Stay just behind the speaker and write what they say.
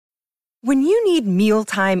When you need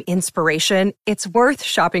mealtime inspiration, it's worth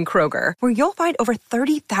shopping Kroger, where you'll find over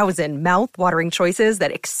 30,000 mouth-watering choices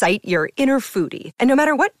that excite your inner foodie. And no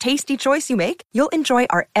matter what tasty choice you make, you'll enjoy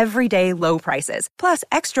our everyday low prices, plus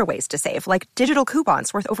extra ways to save, like digital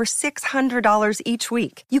coupons worth over $600 each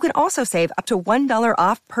week. You can also save up to $1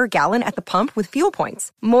 off per gallon at the pump with fuel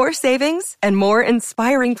points. More savings and more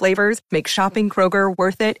inspiring flavors make shopping Kroger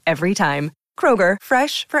worth it every time. Kroger,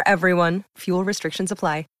 fresh for everyone. Fuel restrictions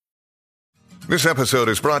apply. This episode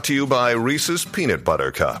is brought to you by Reese's Peanut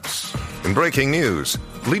Butter Cups. In breaking news,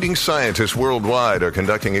 leading scientists worldwide are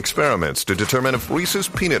conducting experiments to determine if Reese's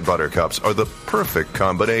Peanut Butter Cups are the perfect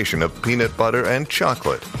combination of peanut butter and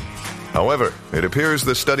chocolate. However, it appears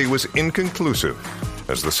the study was inconclusive,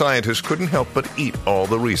 as the scientists couldn't help but eat all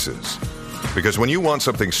the Reese's. Because when you want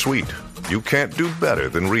something sweet, you can't do better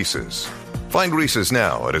than Reese's. Find Reese's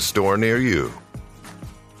now at a store near you.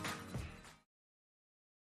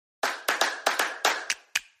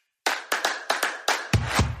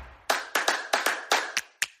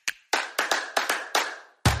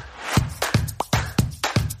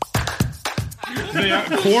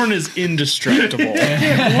 Corn is indestructible.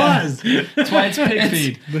 It was. That's why it's pig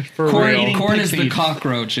feed. For real. Corn is the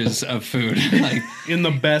cockroaches of food. Like, In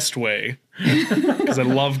the best way. Because I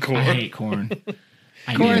love corn. I hate corn.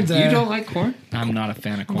 You don't like corn? I'm not a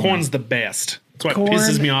fan of corn. Corn's the best. That's why Corn. it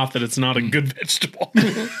pisses me off that it's not a good vegetable.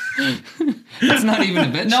 It's not even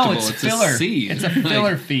a vegetable. No, it's filler. A seed. It's a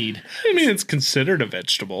filler feed. I mean, it's considered a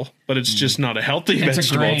vegetable, but it's just not a healthy It's a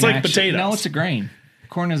vegetable. grain. It's like actually. potatoes. No, it's a grain.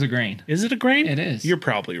 Corn is a grain. Is it a grain? It is. You're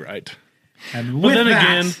probably right. And But with then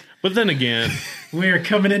that, again, we're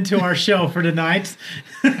coming into our show for tonight.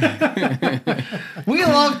 We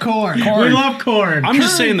love corn. We love corn. I'm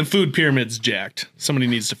just saying the food pyramid's jacked. Somebody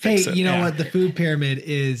needs to fix Hey, it. you know Yeah. what? The food pyramid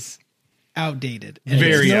is outdated. And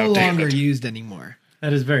Very it's no outdated. longer used anymore.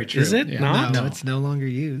 That is very true. Is it not? No, it's no longer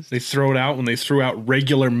used. They throw it out when they threw out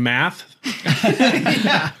regular math.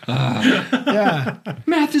 Yeah.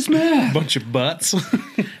 Math is math. Bunch of butts.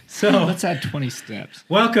 So, Let's add 20 steps.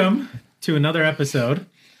 welcome to another episode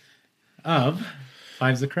of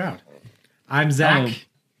Five's the Crowd. I'm Zach.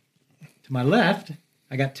 To my left,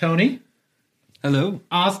 I got Tony, Hello.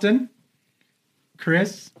 Austin,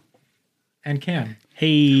 Chris, and Cam.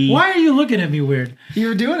 Hey. Why are you looking at me weird?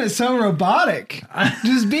 You're doing it so robotic.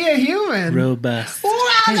 Just be a human. Robust.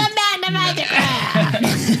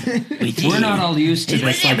 We're not all used to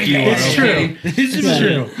this like you are, It's okay? true. It's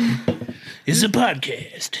true. It's a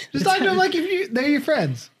podcast. Just talk to them like if they're your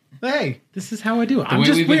friends. Hey, This is how I do it. The I'm way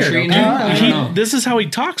just we've been weird. treating Okay? you, I don't know. This is how he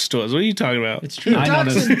talks to us. What are you talking about? It's true. he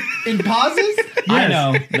talks in pauses. I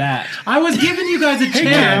know that. I was giving you guys a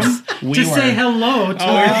chance We to were. say hello to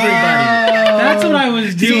everybody. That's what I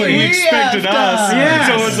was doing. He expected us. Yes.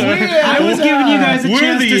 So it's I was giving you guys a We're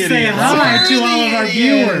chance the to say idiots. hi to We're all the of our idiots.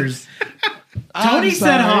 viewers. Tony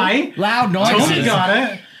said hi. Loud Tony noises. got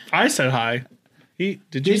it. I said hi. Did you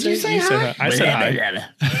Did you say hi? I said hi.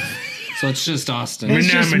 So it's just Austin. It's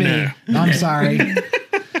just me. I'm sorry.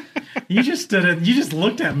 You just did it. You just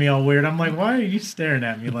looked at me all weird. I'm like, why are you staring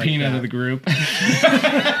at me like Peanut that? of the group.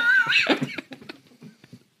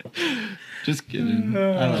 Just kidding.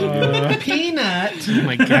 I love you. Peanut. Oh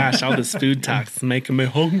my gosh, all this food talk is making me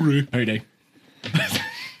hungry. Payday.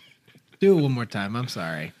 Do it one more time. I'm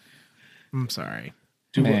sorry. I'm sorry.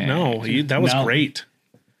 Dude, Man. no, that was No. great.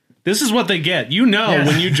 This is what they get. You know, Yeah.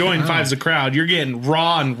 when you join Five's a Crowd, you're getting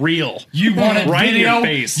raw and real. You wanted Right in video. your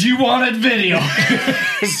face. You wanted video.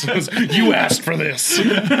 You asked for this.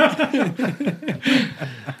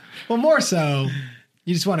 Well, more so,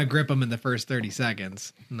 you just want to grip them in the first 30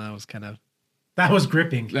 seconds. And that was kind of That was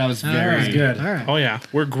gripping. That was That very was good. all right. Oh yeah,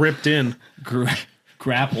 we're gripped in.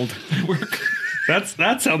 grappled.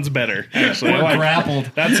 That sounds better. Actually, I We're like-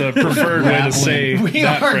 grappled. That's a preferred way to say We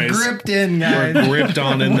that are phrase. gripped in, guys. We're gripped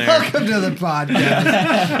on in there. Welcome to the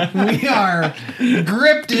podcast. We are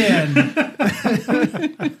gripped in.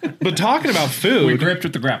 But talking about We food, gripped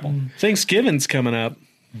with the grapple. Thanksgiving's coming up,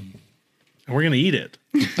 and we're gonna eat it.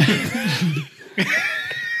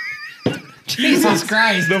 Jesus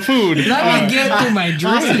Christ. The food. Let me get through my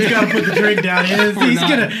Austin's drink. got to put the drink down.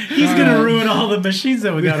 He's gonna ruin all the machines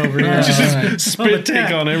that we got over here. Just spit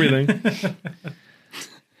take on everything.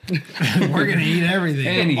 We're going to eat everything.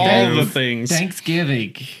 Anywho. All the things.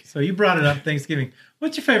 Thanksgiving. So you brought it up, Thanksgiving.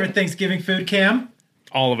 What's your favorite Thanksgiving food, Cam?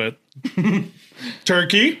 All of it.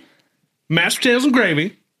 Turkey, mashed potatoes and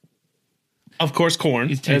gravy. Of course, corn,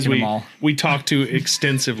 He's taking as them all. we talked to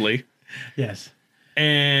extensively. Yes.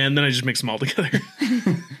 And then I just mix them all together.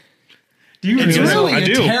 Do you It's really?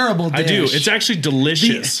 really a terrible dish. I do. It's actually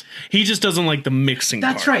delicious. He just doesn't like the mixing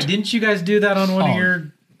That's part. right. Didn't you guys do that on one Oh. of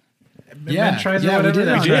your Yeah, tries or yeah, we whatever did it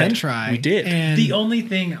they on did. Men Try. We did. And The only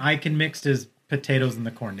thing I can mix is potatoes and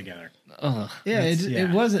the corn together. Ugh. it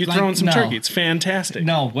wasn't You're like throwing some no. turkey. It's fantastic.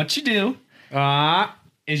 No, what you do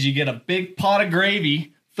is you get a big pot of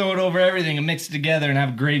gravy, throw it over everything, and mix it together, and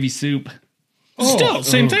have gravy soup. Still,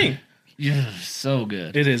 same thing. Yeah, so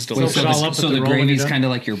good. It is Wait, delicious. it all up so with the the roll when you're gravy's done? kind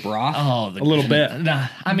of like your broth. Oh, A little bit. Nah,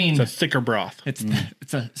 I mean, It's a thicker broth.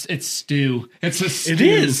 it's stew. It's a stew. It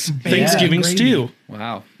is Thanksgiving gravy. stew.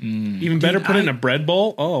 Wow. Even better, put it in a bread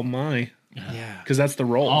bowl. Oh my, Yeah. because that's the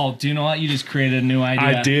roll. Oh, do you know what? You just created a new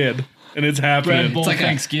idea. I did, and it's happening. Bread bowl It's like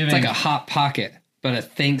Thanksgiving. It's like a hot pocket, but a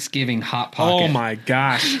Thanksgiving hot pocket. Oh my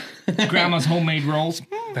gosh, Grandma's homemade rolls.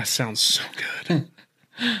 that sounds so good.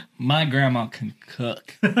 My grandma can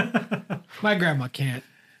cook. My grandma can't.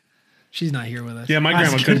 She's not here with us. Yeah, my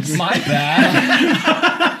grandma could My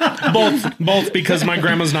bad. both because my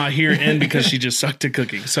grandma's not here and because she just sucked at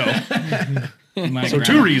cooking. So My two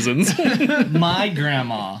grandma. reasons. My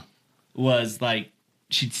grandma was like,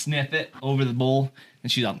 she'd sniff it over the bowl,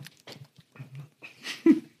 and she'd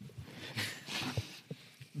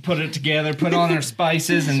put it together, put on her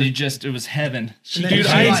spices, and it was heaven. And then Dude,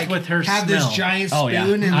 she, I- like, with her have smell. this giant spoon Oh, yeah.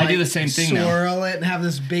 and I like, do the same thing now. swirl it and have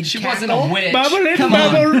this big She cackle. wasn't a witch. Bubble and Come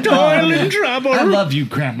on. bubble, toil and trouble. I love you,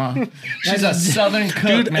 Grandma. She's a Southern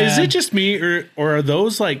cook, Dude, man. is it just me or are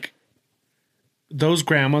those like those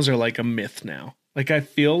grandmas are like a myth now? Like I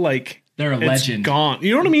feel like They're a it's legend. gone.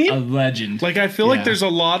 You know what I mean? A legend. Like I feel like Yeah. there's a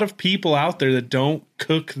lot of people out there that don't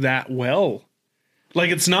cook that well. Like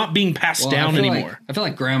it's not being passed Well, down I feel anymore. Like, I feel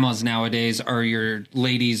like grandmas nowadays are your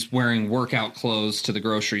ladies wearing workout clothes to the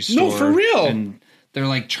grocery store. for real. And they're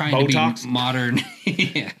like trying Botox? to be modern.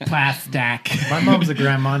 Yeah. Plastic. My mom's a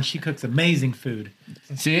grandma and she cooks amazing food.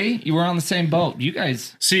 See? You were on the same boat. You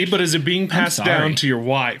guys. See, but is it being passed sorry. down to your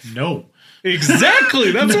wife? No.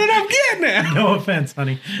 Exactly. That's what I'm getting at. No offense,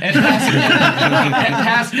 honey. It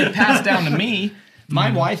passed down to me. My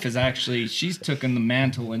wife is actually, she's taken the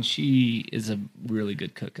mantle, and she is a really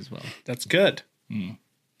good cook as well. That's good.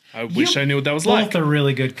 I wish I knew what that was like. Both are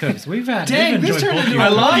really good cooks. We've Dang, we've this enjoyed turned both into your I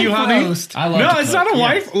a love you, wife honey. roast. I love No, to it's cook, not a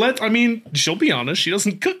yeah. wife. I mean, she'll be honest. She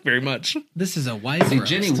doesn't cook very much. This is a wife See, roast.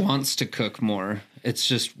 Jenny wants to cook more. It's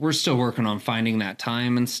just we're still working on finding that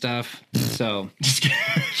time and stuff. So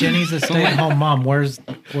Jenny's a stay-at-home mom. Where's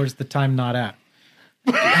the time not at?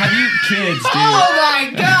 Have you kids, dude? Oh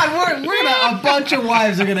my God, we're gonna, a bunch of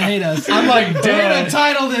wives are gonna hate us. I'm like, We're damn. gonna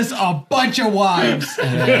title this "A Bunch of Wives."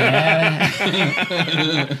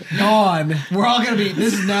 Gone. We're all gonna be.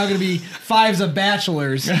 This is now gonna be Fives of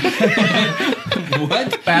Bachelors.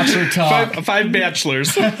 what? Bachelor talk. Five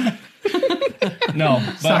bachelors. No,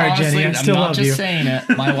 but Sorry, honestly, Jenny, I I'm still not love just you. saying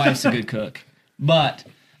it. My wife's a good cook, but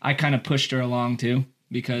I kind of pushed her along too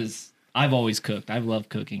because I've always cooked. I've loved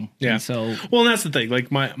cooking. Yeah. And so Well, and that's the thing.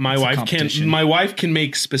 Like my a wife competition. can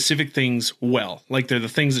make specific things well. Like they're the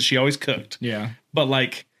things that she always cooked. yeah, But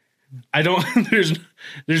like I don't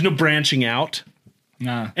there's no branching out.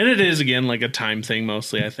 nah. And it is again like a time thing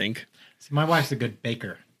mostly, I think. See, my wife's a good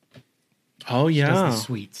baker. Oh Does yeah. the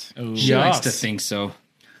sweets. She likes to Yes. think so.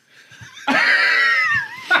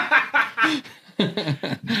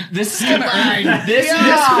 This is gonna this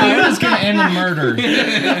food is gonna end in murder.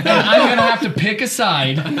 And I'm gonna have to pick a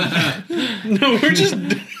side. No, we're just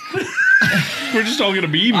all gonna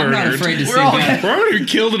be I'm murdered. not afraid to say We're all bad. gonna be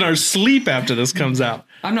killed in our sleep after this comes out.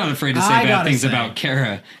 I'm not afraid to say I bad gotta things say. about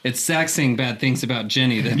Kara. It's Zach saying bad things about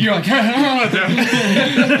Jenny. Then You're like,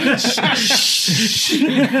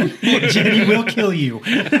 Jenny will kill you.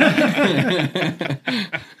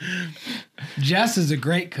 Jess is a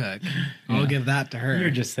great cook. I'll give that to her. You're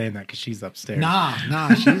just saying that because she's upstairs. nah.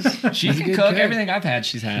 she a can good cook. cook. Everything I've had,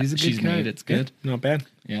 she's had. She's a good She's made. cook. It's good. Not bad.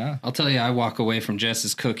 Yeah. I'll tell you, I walk away from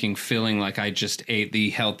Jess's cooking feeling like I just ate the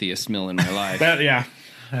healthiest meal in my life. That yeah.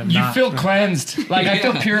 You feel cleansed. Like I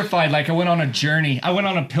feel purified. Like I went on a journey. I went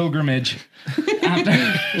on a pilgrimage. After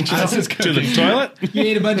Jess's To cooking. the toilet. You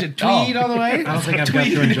ate a bunch of tweed on the way. I don't think I've got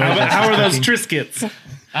to enjoy How are those Triscuits? Triscuits?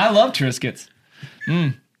 I love Triscuits.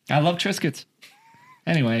 I love Triscuits.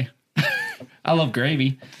 Anyway, I love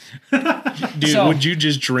gravy. Dude, So- would you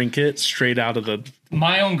just drink it straight out of the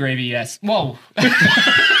My own gravy, yes. Whoa.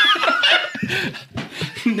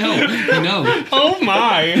 No. Oh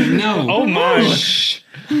my. No. Oh my.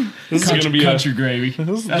 This is going to be country gravy.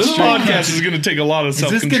 this podcast is going to take a lot of Is this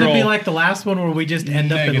self-control. going to be like the last one where we just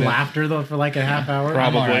end up in Negative. laughter though for like a half hour?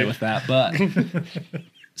 I'm all Probably. right with that. But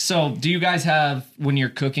so, do you guys have when you're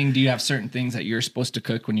cooking? Do you have certain things that you're supposed to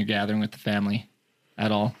cook when you're gathering with the family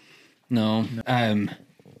at all? No.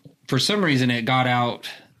 For some reason, it got out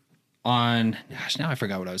on. Gosh, now I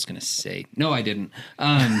forgot what I was going to say. No, I didn't.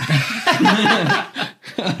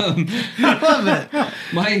 I love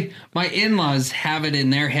it. My in-laws have it in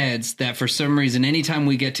their heads that for some reason, anytime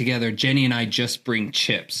we get together, Jenny and I just bring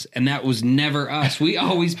chips, and that was never us. We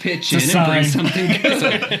always pitch in and bring something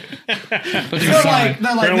good. But They're like,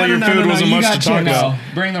 Apparently your food no, wasn't you much got to talk chips. about.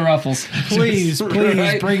 Bring the ruffles. Please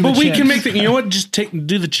Right. bring But the we chips. can make the. You know what? Just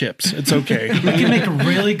do the chips. It's okay. We can make a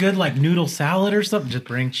really good like noodle salad or something. Just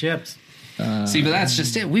bring chips. See, but that's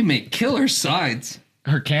just it. We make killer sides.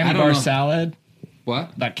 Her I candy don't bar know. salad.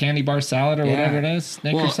 What? That candy bar salad or Yeah. whatever it is.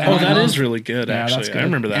 Snicker Well, Oh, salad. that love- is really good. Yeah, that's Actually, good. I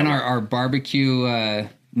remember that. And one. our barbecue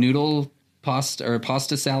noodle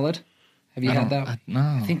pasta salad. Have you had that? No.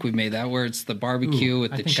 I think we made that where it's the barbecue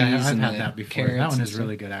with I the think cheese I've and had the that before. carrots. That one and is stuff.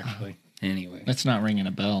 really good, actually. Anyway, It's not ringing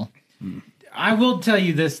a bell. I will tell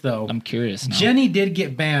you this though. I'm curious now. Jenny did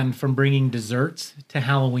get banned from bringing desserts to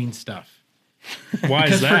Halloween stuff. Why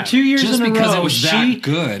is Because for that? 2 years Just in a because row, it was that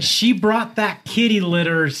good. She brought that kitty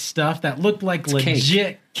litter stuff that looked like cake.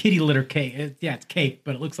 legit kitty litter cake. It's cake,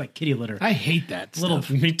 but it looks like kitty litter. I hate that Little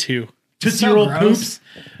stuff. Me too. Tootsie so Roll gross. poops.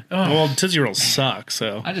 Well, Tootsie Rolls suck.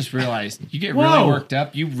 So I just realized you get Whoa. really worked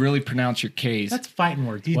up. You really pronounce your K's. That's fighting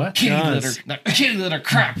words. What? kitty does. litter. Kitty litter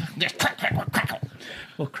crap. Just crack, crack, crack, crack.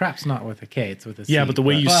 Well, crap's not with a K. It's with a C. yeah, but the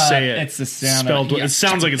way you But say it, it's the sound. spelled. of, It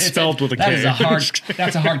sounds like it's spelled with a K. That is a hard.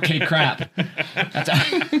 That's a hard K crap. That's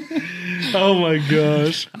a, Oh my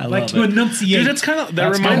gosh, I like love to it. enunciate. dude, that's kind of that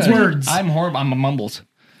That's reminds good. me. words. I'm horrible. I'm a mumbles.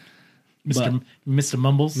 Mr.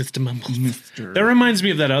 Mumbles. Mr. Mumbles. That reminds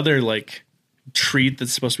me of that other like treat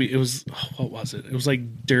that's supposed to be. It was what was it? It was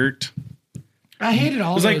like dirt. I hated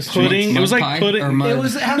all It was like those. pudding. It Mud was like pie pudding. or mud? It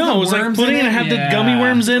was it had No, the it was like worms pudding in and it had the Yeah. gummy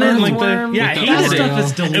worms in it. And like the Earthworm. yeah, I With the hated That stuff it.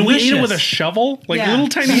 is delicious. And we ate it with a shovel, like Yeah. little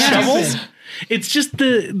tiny Yeah. shovels. It's just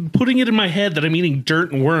the putting it in my head that I'm eating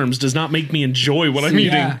dirt and worms does not make me enjoy what I'm Yeah.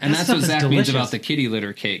 eating. and That that's stuff what is Zach means delicious. about the kitty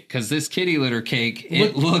litter cake. Because this kitty litter cake,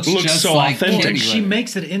 it looks looks just so like authentic. kitty She litter.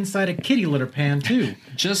 makes it inside a kitty litter pan too.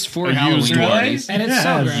 Just for A Halloween used one. parties. and it's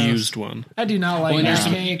so Yeah. gross. Used one. I do not like When that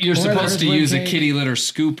cake. you're or supposed to earthworm use a cake. kitty litter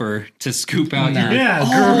scooper to scoop out your. Yeah,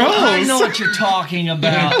 Oh, I know what you're talking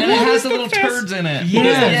about. And it has the little turds in it. Yeah. I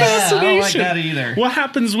don't like Fascination. that either. What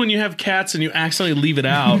happens when you have cats and you accidentally leave it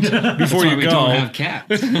out before That's why you we go don't have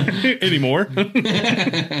cats. anymore?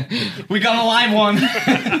 We got a live one.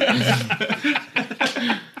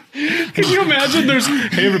 Can you imagine?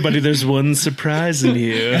 Hey everybody, there's one surprise in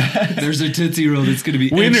here. There's a Tootsie Roll that's going to be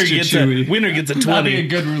Winner extra gets chewy. a winner gets a That'd be a 20.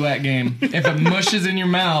 good roulette game. If it mushes in your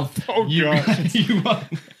mouth, Oh god. you won.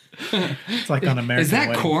 It's like on American Is that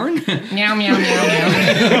Wedding. corn? Meow, meow, meow,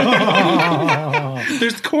 meow.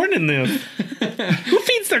 There's corn in this. Who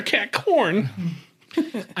feeds their cat corn?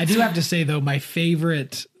 I do have to say though, my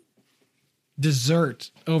favorite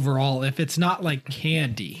dessert overall, if it's not like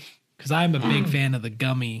candy, because I'm a big fan of the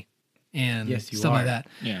gummy and Yes, you stuff are. like that.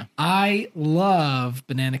 Yeah. I love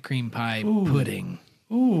banana cream pie pudding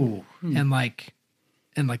Ooh. and like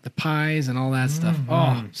the pies and all that stuff.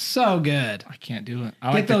 Oh, so good. I can't do it. I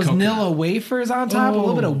Get like the those coconut. Nilla wafers on top, a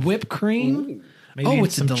little bit of whipped cream. Maybe Oh,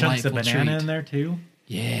 it's a some chunks of delightful banana treat. in there too.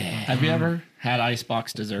 Yeah. Have you ever had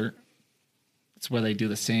icebox dessert? It's where they do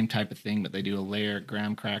the same type of thing, but they do a layer of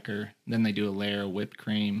graham cracker, then they do a layer of whipped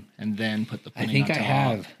cream, and then put the pudding think on I top.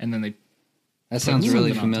 have. And then they. That sounds really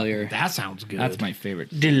something on top. familiar. That sounds good. That's my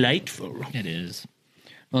favorite. Delightful. It is.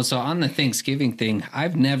 Well, so on the Thanksgiving thing,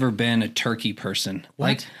 I've never been a turkey person.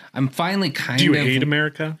 Like, I'm finally kind Do you of. hate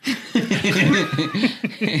America?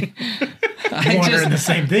 I Wondering the just,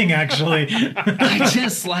 same thing actually. I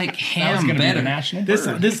just like That was ham going to be the better. national This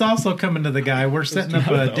bird. this also coming to the guy. We're setting up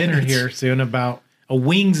a dinner here soon about a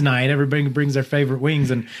wings night. Everybody brings their favorite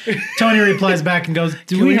wings, and Tony replies back and goes,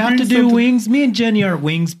 "Do we have to do wings? Me and Jenny are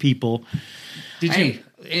wings people. Hey,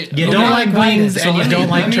 You don't like wings and you don't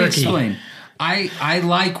like let me turkey." explain. I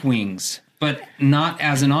like wings, but not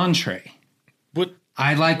as an entree. What?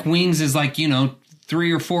 I like wings as like,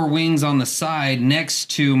 3 or 4 wings on the side next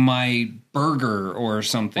to my burger or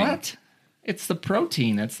something. What? It's the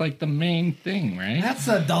protein. It's like the main thing, right? That's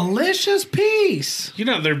a delicious piece. You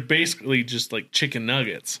know, they're basically just like chicken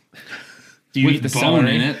nuggets. Do you With eat the bone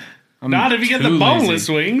celery? in it. I'm Not if you get the too boneless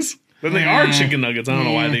lazy. wings. Then they are chicken nuggets. I don't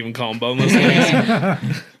know why they even call them boneless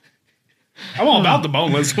wings. I'm all about the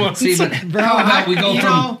boneless ones. See, but how about we go you from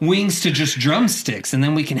know- wings to just drumsticks, and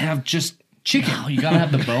then we can have just chicken? Oh, you gotta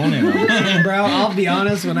have the bone in them. Bro, I'll be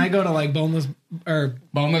honest, when I go to like boneless or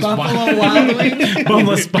Boneless Buffalo Wild Wings,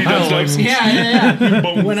 Boneless Peanuts, wings.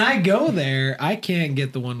 yeah. When I go there, I can't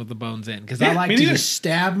get the one with the bones in because I Yeah, like me to neither. just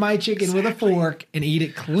stab my chicken with a fork and eat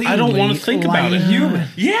it cleanly. I don't want to think like about a it. human.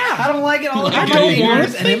 Yeah. I don't like it all over I my don't wanna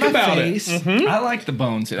fingers and in think my about it. face. I like the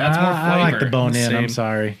bones. That's more flavor. I like the bone in. Same. I'm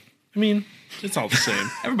sorry. I mean, It's all the same.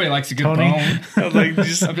 Everybody likes a good Tony? bone, Like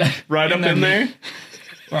just right up in there.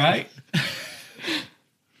 right?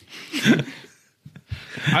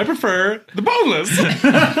 I prefer the boneless.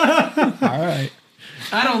 All right.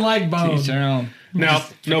 I don't like bone. Each their own.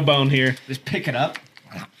 No bone here. Just pick it up.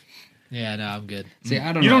 Yeah, no, I'm good. See,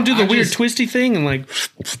 I don't You know. don't do the I weird just- twisty thing and like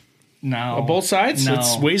No. on both sides? No.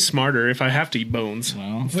 It's way smarter if I have to eat bones.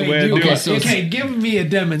 Well, That's the way I do okay, it. so- okay, give me a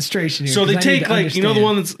demonstration here. So they 'cause I need take to like, you know the understand.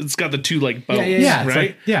 one that's it's got the two like bones, yeah, it's right?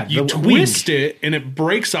 like- yeah, You the twist it and it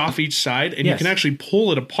breaks off each side and you Yes. can actually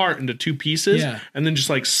pull it apart into two pieces Yeah. and then just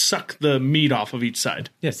like suck the meat off of each side.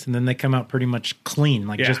 Yes, and then they come out pretty much clean,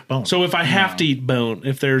 like Yeah. just bone. So if I have to eat bone,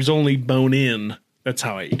 if there's only bone in, that's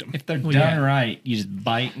how I eat them. if they're done yeah. right, you just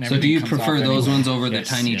bite. And So do you everything comes prefer off those anyway. ones over the Yes,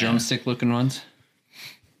 tiny yeah. drumstick looking ones?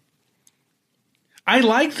 I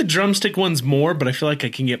like the drumstick ones more, but I feel like I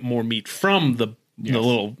can get more meat from the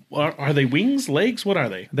little. Are they wings, legs? What are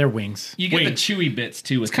they? They're wings. You get Wing. the chewy bits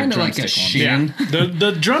too. With Kind of like a shin.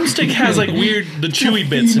 The drumstick has like weird the chewy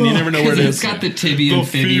bits, and you never know where it It's is. got the tibia and The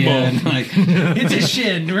fibia femur. and like It's a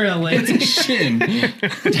shin, really. it's a shin.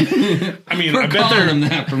 I mean, We're I bet calling they're. them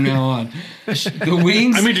that from now on. The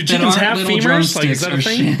wings. I mean, do that chickens aren't have little femurs? Like, is drumsticks that a are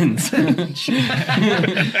thing? shins.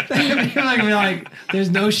 like, there's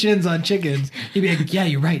no shins on chickens. He'd be like, yeah,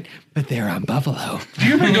 you're right, but they're on buffalo. Do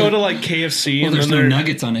you ever go to like KFC Well, and there's then no they're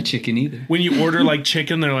nuggets on a chicken either. when you order like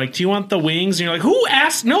chicken, they're like, "Do you want the wings?" And you're like, "Who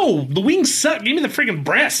asked? No, the wings suck. Give me the freaking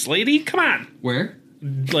breasts, lady. Come on." Where?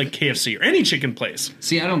 Like KFC or any chicken place.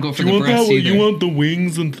 See, I don't go for You the want breasts that? either. You want the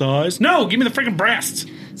wings and thighs? No, give me the freaking breasts.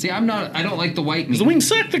 See, I don't like the white meat. The wings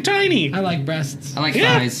suck. They're tiny. I like breasts. I like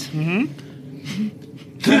Yeah. thighs.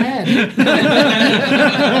 Go ahead.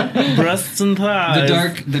 Breasts and thighs.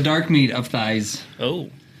 The dark meat of thighs. Oh,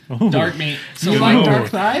 Dark meat. You like dark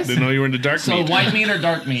thighs? didn't know you were into dark So meat. white meat or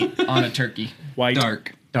dark meat on a turkey? White.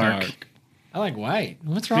 Dark. Dark. I like white.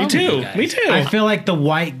 What's wrong Me with too. you guys? Me too. I feel like the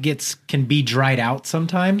white can be dried out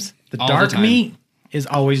sometimes. The All the dark time. meat is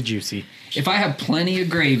always juicy. If I have plenty of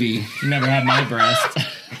gravy, You never had my breast. You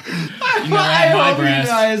never I had my hope you breast.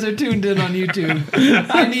 guys are tuned in on YouTube.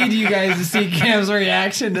 I need you guys to see Cam's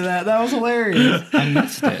reaction to that. That was hilarious. I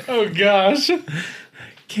missed it. Oh gosh.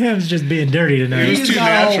 Cam's just being dirty tonight. It was He's too got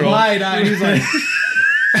natural. all wide-eyed. He's like,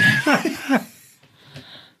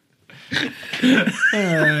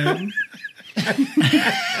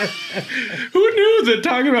 Who knew that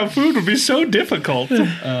talking about food would be so difficult?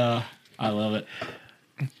 I love it.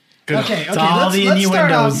 okay, all the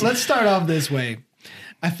innuendos. let's start off this way.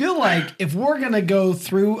 I feel like if we're gonna go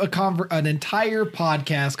through an entire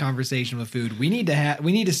podcast conversation with food, we need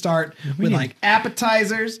to start with like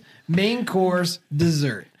appetizers, main course,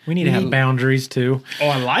 dessert. We need to have boundaries too. Oh,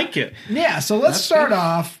 I like it. Yeah, so let's start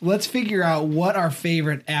off. Let's figure out what our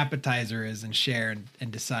favorite appetizer is and share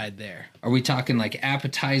and decide there. are we talking like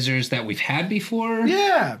appetizers that we've had before?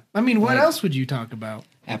 Yeah, I mean, what else would you talk about?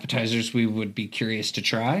 Appetizers we would be curious to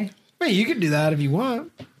try. Wait, you can do that if you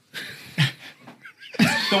want.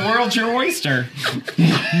 The world's your oyster.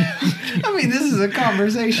 I mean, this is a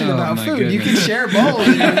conversation Oh, about my food. You can goodness. share both.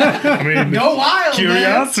 I mean, Go wild, man.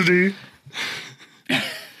 curiosity.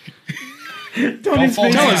 Tony's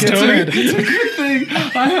face Tell us, gets Tony. red. It's a good thing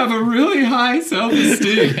I have a really high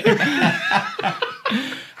self-esteem.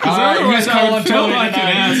 Who's calling Tony like an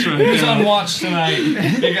tonight? ass right Who's now. unwatched tonight?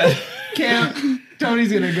 You got- Cam,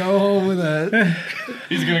 Tony's gonna go home with a.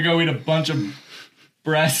 He's gonna go eat a bunch of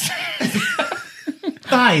breasts,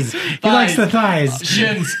 Thighs. He likes the thighs.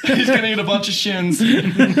 shins. He's gonna eat a bunch of shins.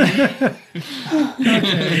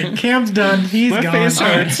 Cam's done. He's My gone. face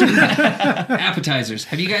hurts. Appetizers.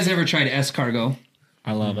 Have you guys ever tried escargot?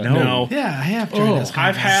 I love it. No. Yeah, I have tried this.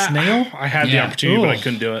 I've had Snail? I had the Yeah. opportunity, but I Ugh.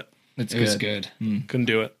 couldn't do it. It's It was good. Couldn't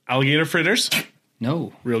do it. Alligator fritters,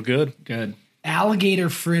 No. real good. Good. alligator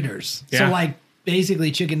fritters. Yeah. So like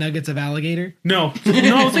basically chicken nuggets of alligator. No,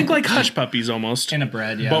 think like hush puppies almost. In a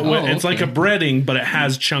bread, yeah. But Oh, it's like a okay. breading, but it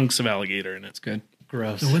has chunks of alligator in it. It's good.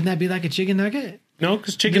 Gross. So wouldn't that be like a chicken nugget? No,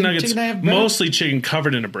 because chicken Didn't nuggets chicken have bread? mostly chicken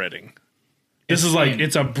covered in a breading. This is like thin.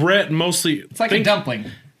 it's a bread mostly. It's like a dumpling.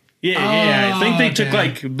 Yeah. I think they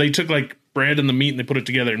okay. took like bread and the meat and they put it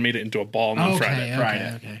together and made it into a ball and then fried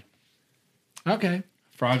it. Okay.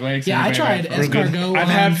 Frog legs. Yeah, I Anybody tried had frog- escargot. I've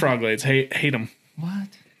had frog legs. Hate them. What?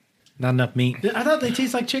 Not enough meat. I thought they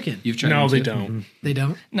taste like chicken. You've tried No, them they too? don't. They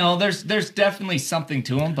don't. No, there's definitely something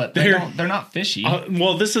to them, but they're not fishy.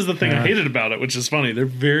 Well, this is the thing I hated about it, which is funny. They're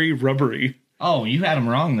very rubbery. Oh, you had them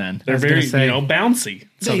wrong then. They're was gonna very say- bouncy.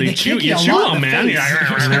 So They they chew. kick you You a chew lot in them, the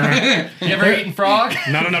man. face. You ever eaten frog?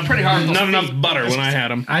 Not enough. Pretty hard with Not those enough feet. butter when I had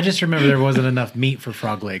them. I just remember there wasn't enough meat for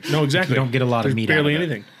frog legs. No, exactly. You don't get a lot There's of meat barely out of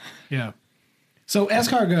it. anything. Yeah. So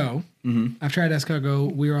escargot, I've tried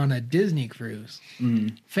escargot. We were on a Disney cruise.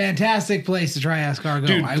 Fantastic place to try escargot,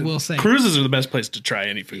 Dude, I will say. Cruises are the best place to try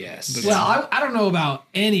any food. Yes. Well, I don't know about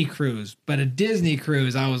any cruise, but a Disney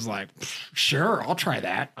cruise, I was like, sure, I'll try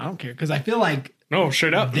that. I don't care. Because I feel like No,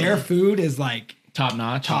 straight up. their food is like Top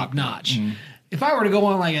notch. top notch. If I were to go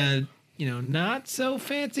on like a, not so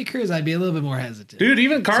fancy cruise, I'd be a little bit more hesitant. Dude,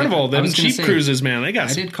 even Carnival, I them was gonna cheap say, cruises, man, they got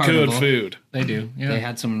I some did Carnival. good food. They do. Yeah. They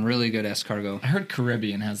had some really good escargot. I heard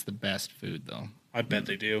Caribbean has the best food though. I bet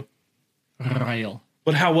they do. Real.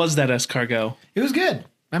 But how was that escargot? It was good.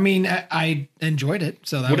 I mean, I enjoyed it.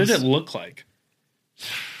 So that What was, did it look like?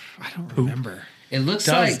 I don't remember. It looks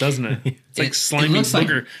It does, like doesn't it? It's like it slimy looks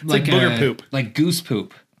booger. It's like booger poop. like goose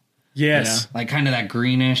poop, Yes. like kind of that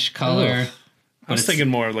greenish color. I was thinking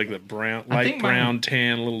more of like the brown, light think mine- brown,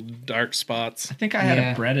 tan, little dark spots. I think I had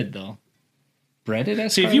Yeah. it breaded though. Breaded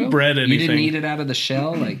escargot. See, if you bread you didn't anything- eat it out of the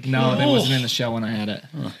shell. Like No, that wasn't in the shell when I had it.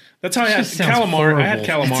 That's how I had just sounds calamari. I had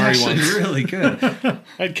horrible. calamari once. really good.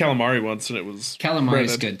 I had calamari once, and it was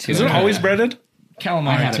Calamari's breaded. good, too. Is it always breaded? Calamari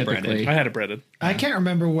I had it typically. breaded. I had it breaded. I can't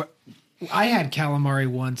remember what I had calamari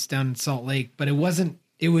once down in Salt Lake, but it wasn't.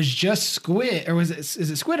 It was just squid, or was it?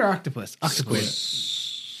 Is it squid or octopus? Octopus.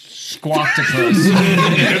 Squawktopus.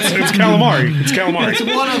 It's calamari. It's calamari. It's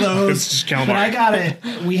one of those. It's just calamari. But I got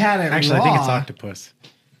it. We had it. Actually, raw. I think it's octopus.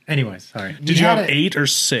 Anyways, sorry. Did you had have it- 8 or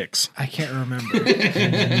 6? I can't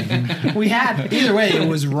remember. We had either way. It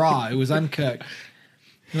was raw. It was uncooked.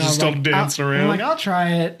 And I was Still dancing I'm around. like, I'll try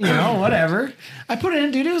it. Whatever. I put it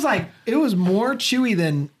in, dude. It was more chewy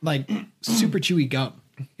than like super chewy gum.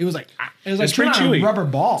 It was like It's chewing pretty on a chewy. rubber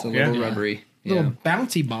ball, It's a little Yeah. rubbery. little Yeah.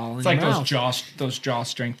 bouncy ball. It's like those jaw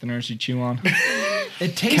strengtheners you chew on.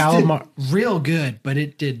 It tasted real good, but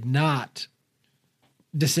it did not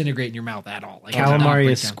disintegrate in your mouth at all. Like, it did not Calamari break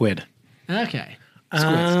is down. squid. Okay.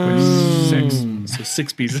 Six. So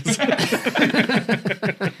 6 pieces.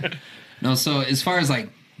 No, so as far as like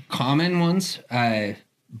common ones,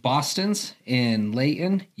 Boston's in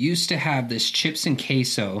Layton used to have this chips and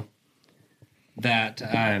queso that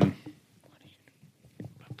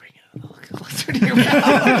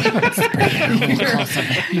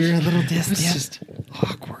You're a little distant.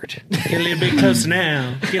 awkward. Get a little bit closer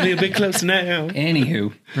now. Get a little bit closer now.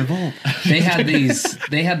 Anywho,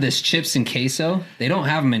 they had this chips and queso. They don't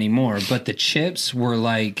have them anymore, but the chips were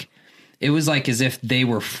like, it was like as if they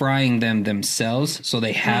were frying them themselves. So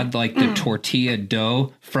they had like the tortilla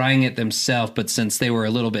dough frying it themselves, but since they were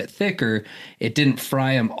a little bit thicker, it didn't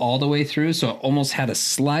fry them all the way through. So it almost had a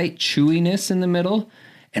slight chewiness in the middle.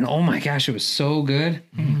 And oh my gosh, it was so good.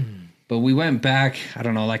 But we went back, I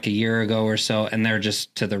don't know, like a year ago or so, and they're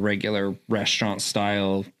just to the regular restaurant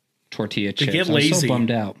style tortilla chips. get I was so lazy.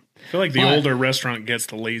 bummed out. I feel like the But- older restaurant gets,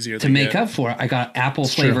 the lazier To they make get. up for it, I got apple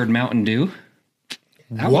flavored Mountain Dew.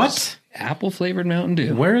 What? Apple flavored Mountain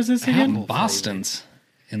Dew. Where is this again? Boston's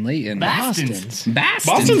in Layton. Baston's.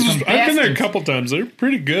 Boston's, I've been there a couple times. They're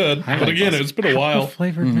pretty good. But like again, Boston. it's been a while.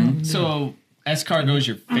 Flavored Mountain Dew. So escargot is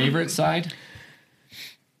your favorite side?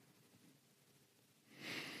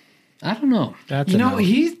 I don't know. That's a no.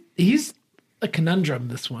 He's a conundrum.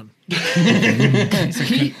 This one.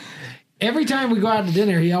 He every time we go out to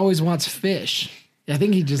dinner, he always wants fish. I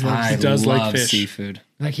think he just loves. I does like love fish. seafood.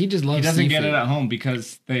 Like he just loves. He doesn't seafood. get it at home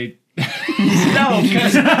because they. No,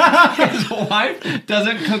 because his wife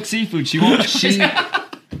doesn't cook seafood. She won't.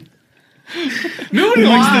 Nobody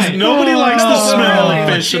likes this. Nobody likes the smell really. of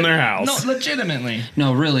fish in their house. No, legitimately.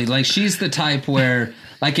 No, really. Like she's the type where,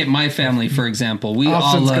 like at my family, for example, we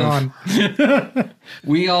Austin's all love gone.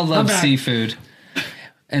 we all love back. seafood.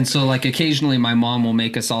 And so like occasionally my mom will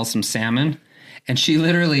make us all some salmon. And she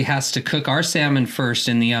literally has to cook our salmon first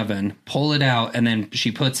in the oven, pull it out, and then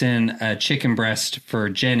she puts in a chicken breast for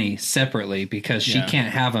Jenny separately because she Yeah.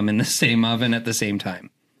 can't have them in the same oven at the same time.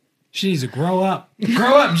 She needs to grow up.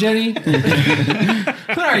 Grow up, Jenny.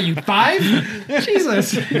 What are you, 5?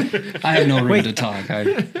 Jesus. I have no room to talk.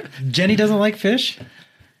 Jenny doesn't like fish?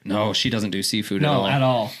 No, she doesn't do seafood No, at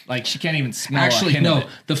all. Like she can't even smell. Actually, a hint of no. it.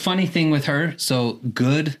 The funny thing with her, so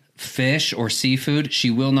good fish or seafood, she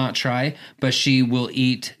will not try, but she will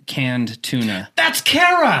eat canned tuna, That's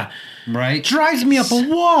Kara. right? Drives me up a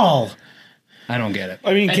wall. I don't get it.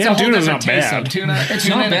 I mean, It's a canned whole tuna's different not taste. bad. Though. Tuna, It's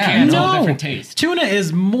tuna not in a bad. can's a whole No, different taste. tuna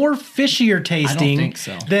is more fishier tasting think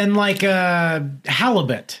so. than like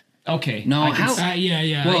halibut. Okay. No, I can how- s-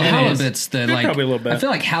 Yeah. Well, it is. halibut's the like. probably a little bit. I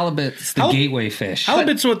feel like halibut's the gateway fish.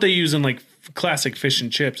 Halibut's what they use in like classic fish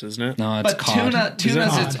and chips, isn't it? No, it's But cod.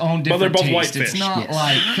 tuna's its own different But they're both taste. white It's fish. not Yes.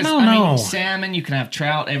 like because No, I mean no. salmon, you can have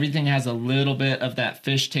trout. Everything has a little bit of that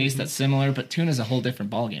fish taste that's similar, but tuna's a whole different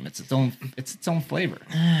ballgame. It's its own flavor.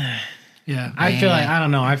 Yeah. I feel like, I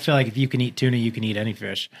don't know. I feel like if you can eat tuna, you can eat any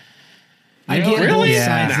fish. I get Really? both Yeah.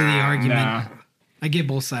 sides of the argument. Nah. I get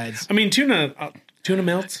both sides. I mean, tuna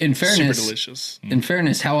melts. In super fairness- delicious. In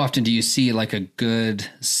fairness, how often do you see like a good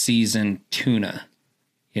seasoned tuna?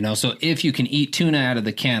 You know, so if you can eat tuna out of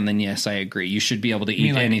the can, then yes, I agree. You should be able to eat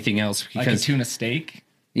mean like- anything else Like a because tuna steak.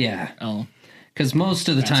 yeah, Oh, because most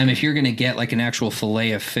of the time, if you're going to get like an actual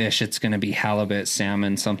fillet of fish, it's going to be halibut,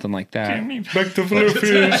 salmon, something like that. Back to filet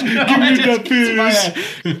fish. Give me that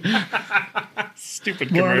fish. Stupid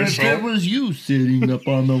commercial. was you sitting up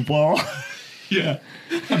on the wall. Yeah.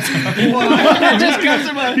 You don't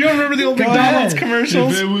remember the old McDonald's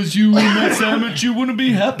commercials? If it was you in that sandwich, you wouldn't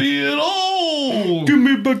be happy at all. Give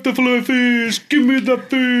me back the filet fish. Give me the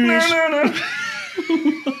fish.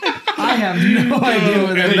 I have no idea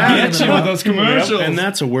what They that get is. you with those commercials. Yep, and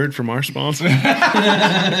that's a word from our sponsor.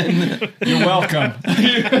 You're welcome.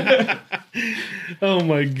 Oh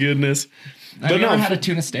my goodness. Have you ever had a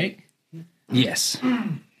tuna steak? Yes.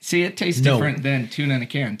 See, it tastes No. different than tuna in a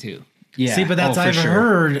can, too. Yeah. See, but that's for I've sure.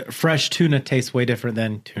 heard fresh tuna tastes way different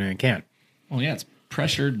than tuna in a can. Well, yeah, it's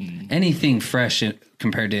pressured. And Anything fresh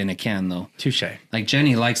compared to in a can, though. Touche. Like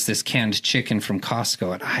Jenny likes this canned chicken from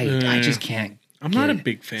Costco, and I just can't. I'm not a get it.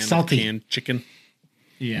 big fan Salty. of canned chicken.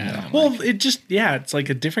 yeah. Well, it just, it's like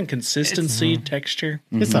a different consistency, texture.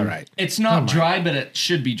 It's all right. It's not dry, but it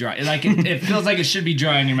should be dry. Like it feels like it should be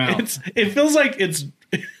dry in your mouth. It feels like it's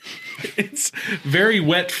very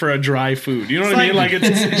wet for a dry food. You know what I mean? Like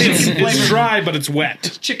it's dry, but it's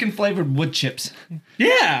wet. chicken flavored wood chips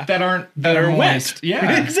Yeah, that are wet. moist.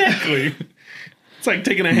 Yeah. exactly. It's like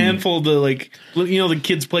taking a handful of the the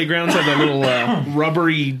kids' playgrounds have that little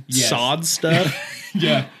rubbery Yes. sod stuff.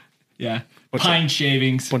 Yeah. Yeah. Pine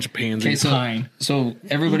shavings. Bunch of Okay, pansies. so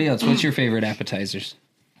everybody else, what's your favorite appetizers?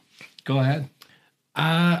 Go ahead.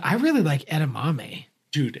 I really like edamame.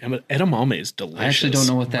 Dude, edamame is delicious. I actually don't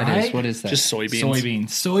know what that is. Right? What is that? Just soybeans.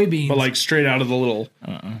 Soybeans. But like straight out of the little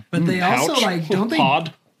but they also pouch. like, don't they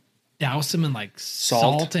pod. douse them in like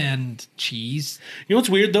salt and cheese? You know what's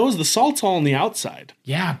weird though is the salt's all on the outside.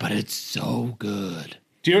 Yeah, but it's so good.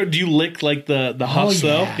 Do you lick like the husk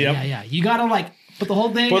though? Oh, yeah. You gotta like put the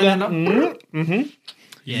whole thing. Put and that, then,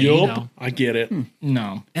 yeah, you yup, know. I get it.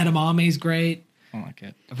 No. Edamame's great. I don't like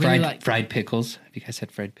it. I really like fried pickles. Have you guys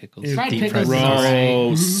had fried pickles? fried deep pickles. fried is all right.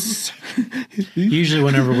 Gross. Usually,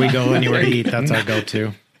 whenever we go anywhere to eat, that's our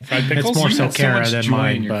go-to. Fried pickles. It's more You so got Kara much than joy in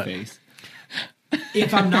mine, your but face.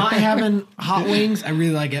 If I'm not having hot wings, I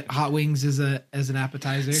really like it. Hot wings as an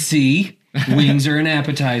appetizer See, wings are an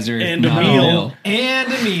appetizer And a not meal.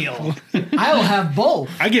 and a meal. I will have both.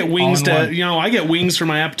 I get wings All in one. I get wings for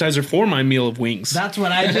my appetizer for my meal of wings. That's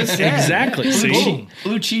what I just said. Exactly. See?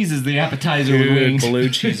 Blue cheese is the appetizer with Dude, wings. blue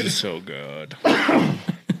cheese is so good.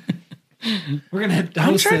 We're gonna I'm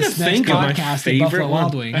host trying to this next think of my podcast at favorite Buffalo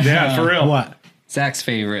Wild one. Wings. Yeah, for real. what? Zach's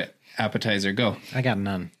favorite appetizer. Go. I got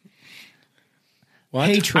none. What?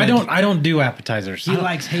 Hatred. I don't do appetizers. He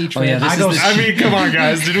likes hatred. Oh, yeah, this I is go. the- I mean, come on,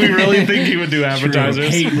 guys. Did we really think he would do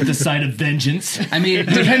appetizers? Hate with a side of vengeance. I mean,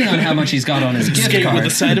 depending on how much he's got on his gift Skate card. with a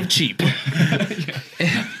side of cheap.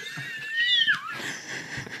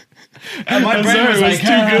 And my brain sorry, was it was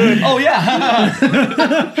like, too good. oh yeah.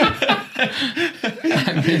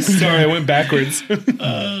 Sorry, I went backwards.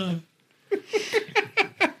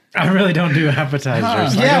 I really don't do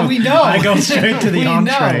appetizers. Yeah, we know. I go straight to the We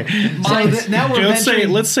entree. know. Now we're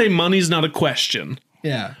Let's say money's not a question.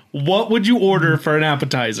 yeah. What would you order for an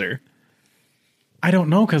appetizer? I don't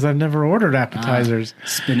know because I've never ordered appetizers.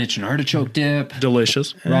 Spinach and artichoke dip.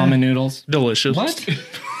 Delicious. Ramen noodles. Delicious. What?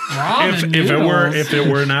 If it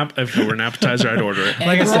were an appetizer, I'd order it.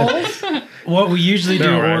 Like I said, what we usually do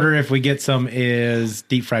They're all right. order if we get some is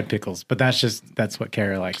deep fried pickles, but that's what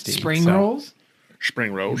Kara likes to eat. Spring so. rolls.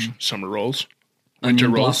 Spring rolls, summer rolls.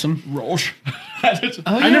 Onion rolls. blossom. Rolls.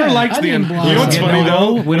 I never liked the. You know what's Get funny no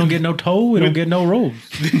though? roll. We don't get no toe. We don't get no rolls.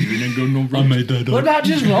 What about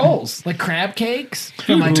just rolls? Like crab cakes?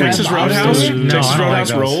 From like Texas Red Lobster? Roadhouse. No, Texas I don't like Roadhouse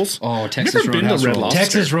those. rolls. Oh, Texas Never been to Roadhouse Red rolls. Lobster.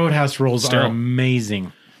 Texas Roadhouse rolls Still. are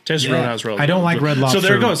amazing. Texas Yeah. Roadhouse rolls. I don't like Red So Lobster.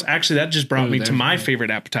 there it goes. Actually, that just brought me to there's my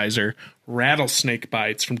favorite appetizer: rattlesnake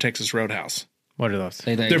bites from Texas Roadhouse. What are those?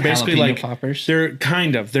 They like They're basically jalapeno like poppers.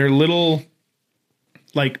 They're little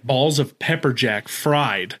like balls of pepper jack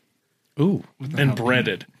fried Ooh, and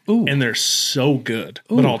breaded. Ooh. And they're so good.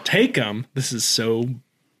 But I'll take them. This is so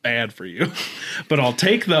bad for you. But I'll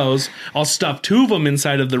take those. I'll stuff 2 of them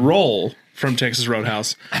inside of the roll from Texas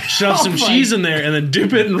Roadhouse. Shove some cheese in there and then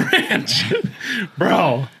dip it in ranch.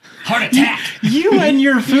 Bro. Heart attack. you and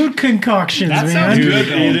your food concoctions, That man. sounds Dude, good,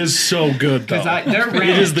 though. it is so good though. Their It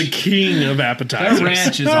is ranch- the king of appetizers. Their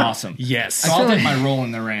ranch is awesome. Yes. So I'll take my roll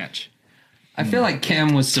in the ranch. I feel like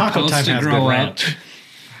Cam was Taco supposed Time to has grow good up ranch.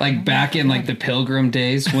 like back in like the Pilgrim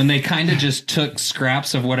days when they kind of just took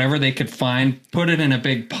scraps of whatever they could find, put it in a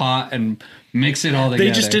big pot, and mix it all together.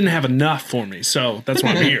 They just didn't have enough for me, so that's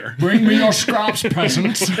why I'm here. Bring me your scraps,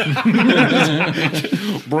 peasants.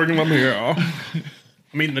 Bring them here.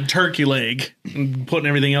 I'm eating the turkey leg and putting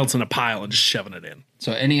everything else in a pile and just shoving it in.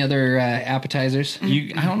 So, any other appetizers? I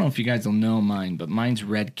don't know if you guys will know mine, but mine's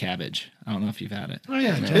red cabbage. I don't know if you've had it. Oh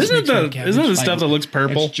yeah, Isn't it the stuff that looks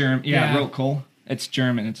purple? It's German. Yeah, Yeah. rotkohl. It's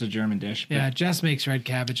German. It's a German dish. but Yeah, Jess makes red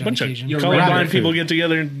cabbage on Bunch of occasion. rabbit colorblind food. people get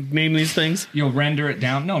together and name these things. You'll render it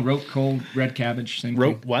down. No, rotkohl, red cabbage. Same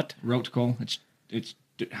thing. What? Rotkohl. It's.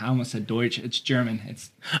 I almost said Deutsch. It's German.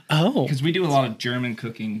 It's Oh, because we do a lot of German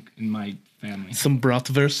cooking in my family. some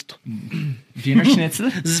Bratwurst. Wiener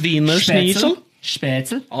Schnitzel. Wiener Schnitzel.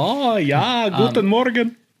 Spätzle. Oh, ja, guten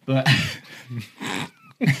Morgen. But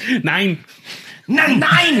Nein.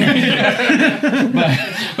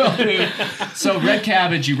 so red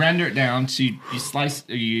cabbage, you render it down. So you slice,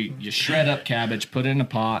 you shred up cabbage, put it in a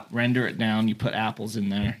pot, render it down. You put apples in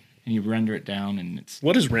there, and you render it down, and it's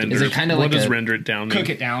What is render? Is it kinda what like does a- render it down mean? cook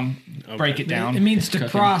it down, break it down. It means to cook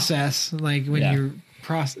it. process, like when Yeah. you're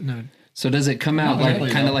process. No, So, does it come out Not like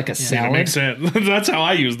really, kind of though. like a That salad? makes sense. That's how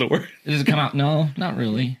I use the word. Does it come out? No, not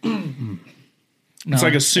really. No, It's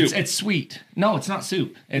like a soup. It's sweet. No, it's not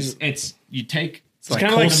soup. It's you take. It's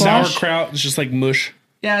kind of like sauerkraut. It's just like mush.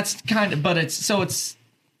 Yeah, it's kind of, but it's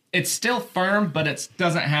still firm, but it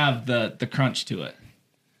doesn't have the crunch to it.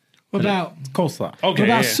 what about Coleslaw. Okay, what about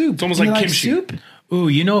yeah. soup? It's almost Do you like kimchi. soup. Ooh,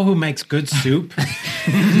 you know who makes good soup? Go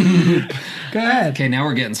ahead. Okay, now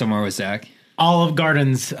we're getting somewhere with Zach. Olive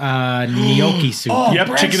Garden's gnocchi soup.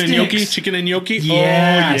 Yep, chicken and gnocchi. breadsticks. Chicken and gnocchi. Yes. Oh,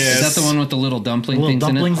 yes. Is that the one with the little dumpling Little things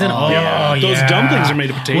dumplings in in it? it. Oh, Yeah. Those yeah. dumplings are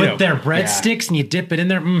made of potato. With their breadsticks, and you dip it in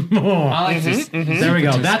there. Oh. I like this. There we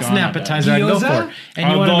go. That's an appetizer I go Gyoza? for. And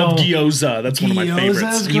I you want to love know? gyoza. That's one of my Gyoza's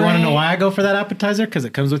favorites. great. You want to know why I go for that appetizer? Because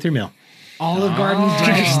it comes with your meal, Olive Garden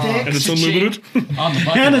dinner And sticks. it's unlimited. On the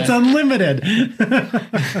bucket and it's list.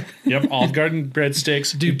 unlimited. Yep, Olive Garden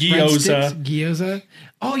breadsticks, Dude, gyoza. breadsticks, gyoza.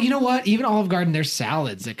 Oh, you know what? Even Olive Garden, there's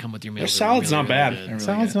salads that come with your meal. Their salad's not bad.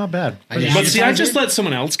 Sounds not bad. But see, I just let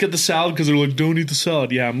someone else get the salad because they're like, "Don't eat the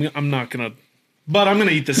salad." Yeah, I'm not gonna. But I'm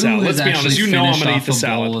gonna eat the salad. Who Let's has be honest. actually You know I'm finished gonna eat off the a bowl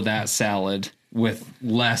salad. of that salad with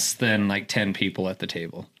less than like 10 people at the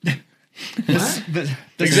table?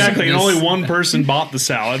 Exactly, and this- only one person bought the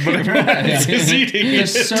salad, but everyone else is eating The it.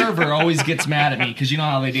 server always gets mad at me because you know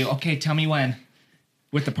how they do. Okay, tell me when.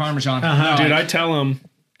 With the Parmesan. No, Dude, I tell him.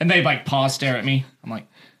 and they like pause, stare at me. I'm like,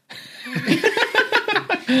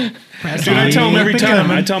 Dude, I tell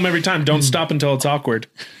him every time. Don't stop until it's awkward.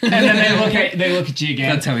 and then they look at you again.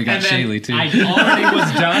 That's how we got And then Shaylee, too. I already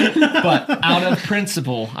was done, but out of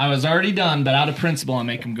principle, I was already done. But out of principle, I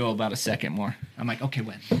make them go about a second more. I'm like, okay,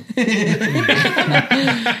 when? But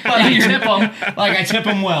I tip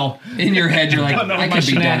them well. In your head, you're like, Putting over I my could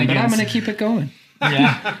be done, but I'm shenanigans. going to keep it going.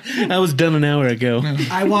 Yeah, I was done an hour ago.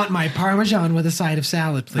 I want my Parmesan with a side of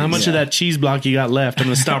salad, please. How much of that cheese block you got left? I'm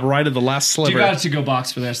gonna stop right at the last you sliver. got a to-go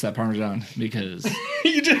box for the rest of that Parmesan because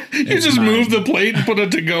You just move the plate and put a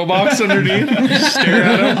to-go box underneath. Stare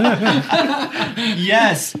at him.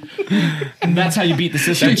 yes, and that's how you beat the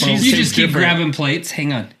system. That cheese folks. You tastes just keep different. grabbing plates.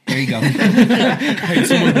 Hang on. There you go. Hey,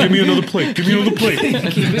 someone, give me another plate. Give me another plate.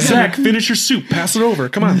 Zach, finish your soup. Pass it over.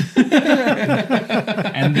 Come on.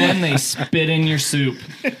 And then they spit in your soup.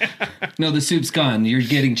 No, the soup's gone. You're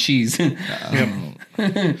getting cheese. Dude,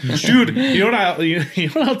 you know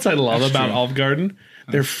what else I love about Olive Garden?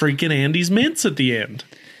 They're freaking Andy's mints at the end.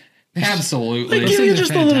 Absolutely. Like, give you things are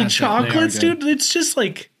just the little fantastic. They are chocolates, good. dude. It's just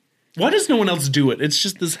like, why does no one else do it? It's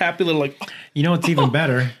just this happy little like, You know what's even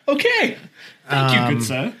better? okay. Thank you, good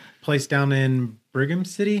sir. Place down in Brigham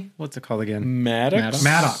City. What's it called again? Maddox.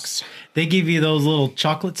 Maddox. They give you those little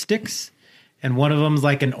chocolate sticks, and one of them's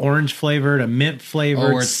like an orange flavored, a mint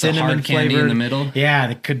flavored, where it's the cinnamon hard candy in flavored. the middle? Yeah,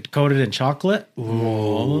 they could coat it in chocolate.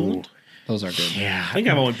 Ooh. Those are good. Yeah. I think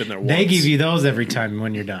I've only been there once. They give you those every time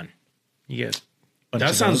when you're done. You get a bunch That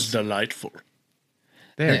of sounds those. delightful.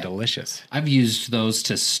 They're Yeah. delicious. I've used those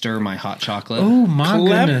to stir my hot chocolate. Oh my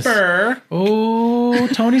goodness. Clever. Oh,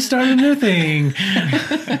 Tony started a new thing.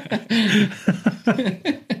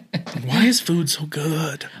 Why is food so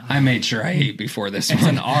good? I made sure I ate before this It's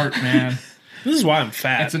one. an art, man. This is why I'm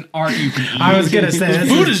fat. It's an art you can eat. I was gonna say this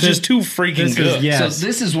Food is just too freaking this good. is yes. So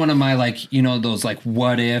this is one of my those like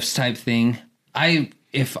what ifs type thing.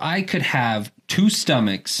 If I could have two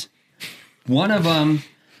stomachs, one of them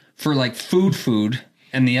for like food,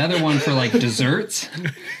 and the other one for like desserts.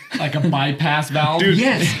 Like a bypass valve.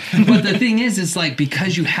 Yes, but the thing is, it's like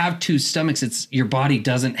because you have two stomachs, it's your body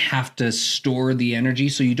doesn't have to store the energy,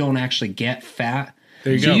 so you don't actually get fat.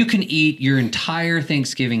 There you so go. you can eat your entire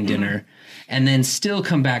Thanksgiving dinner and then still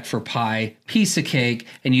come back for pie, piece of cake,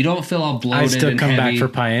 and you don't feel all bloated. I still and come heavy. back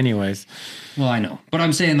for pie anyways. Well, I know, but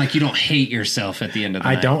I'm saying like you don't hate yourself at the end of the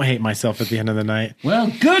night. I don't hate myself at the end of the night.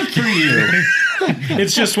 Well, good for you.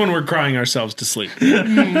 It's just when we're crying ourselves to sleep.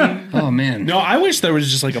 Oh man. No, I wish there was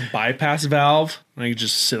just like a bypass valve. I could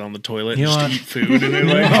just sit on the toilet You know and what? just eat food and it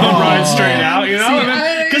like come right straight out, you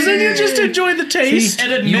know? Because then you just enjoy the taste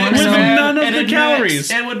It'd You mix, wanna know- man. none of It'd the mix.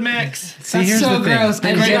 calories. It would mix. See, here's so the thing. gross.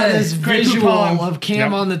 I Great- got this great visual coupon. of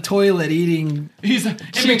Cam Yep. on the toilet eating. He's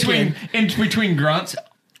Chicken. in between grunts.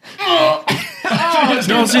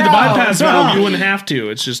 No, see, the bypass valve, you wouldn't have to.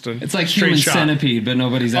 It's just a It's like straight human shot. centipede, but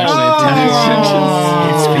nobody's actually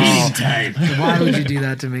It's feeding time. Why would you do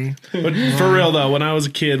that to me? But for real though, when I was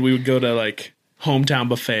a kid, we would go to like hometown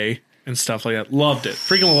buffet and stuff like that. Loved it.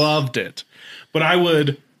 Freaking loved it. But I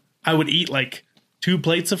would eat like 2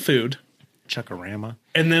 plates of food Chuckarama.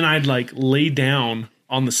 and then I'd like lay down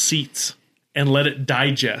on the seats and let it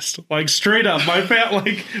digest. Like straight up. My fat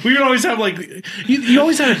like we would always have like you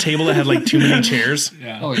always had a table that had like too many chairs.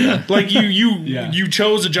 Oh yeah. Like you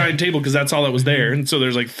chose a giant table because that's all that was there, and so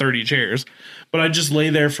there's like 30 chairs. But I'd just lay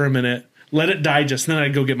there for a minute, let it digest, and then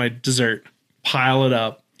I'd go get my dessert, pile it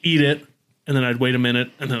up, eat it, and then I'd wait a minute,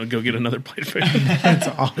 and then I'd go get another plate of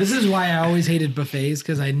food. This is why I always hated buffets,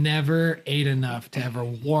 because I never ate enough to ever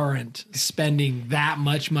warrant spending that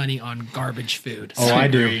much money on garbage food. Oh, I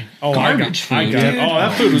do. Oh, Garbage I food. got it. Oh,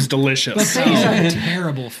 that food was delicious. Buffets are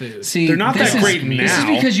terrible food. See, They're not this that is- great This is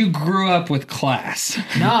now. because you grew up with class.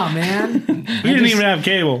 Nah, man. We didn't even have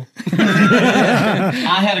cable.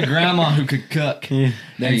 I had a grandma who could cook. There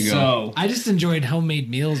you go. So I just enjoyed homemade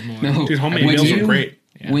meals more. No, Dude, homemade when meals you- are great.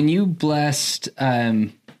 When you blessed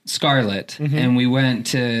Scarlett and we went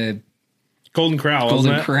to Golden Corral, Golden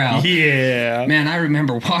wasn't it? Corral. Yeah. man, I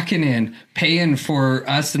remember walking in, paying for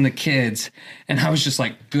us and the kids, and I was just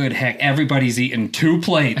like, "Good heck, everybody's eating 2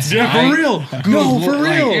 plates." Yeah, for real. Good No, for Lord,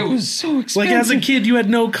 like, real. it was so expensive. Like as a kid, you had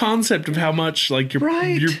no concept of how much like your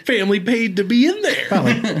family paid to be in there. About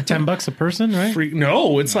like $10 a person, right?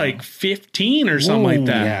 No, it's like 15 or something like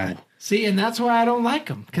that. yeah. See, and that's why I don't like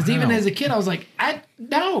them. Because even as a kid, I was like, I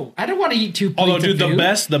don't want to eat 2 plates Although, of dude, food.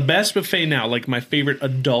 the best buffet now, like my favorite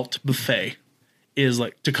adult buffet, is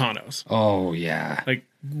like Tucanos, Oh yeah. like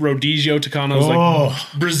Rodizio Tucanos, Oh.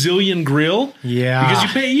 like Brazilian grill. Yeah.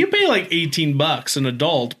 because you pay like $18 an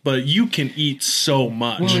adult, but you can eat so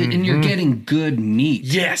much. Well, and you're getting good meat.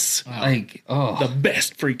 Yes, Like, the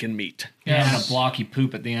best freaking meat. yeah, and a blocky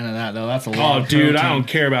poop at the end of that though. That's a lot. Oh, of dude, I protein. don't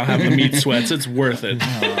care about having the meat sweats. It's worth it.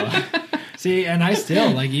 See, and I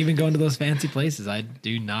still, like, even going to those fancy places, I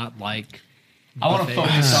do not like I want to buffet.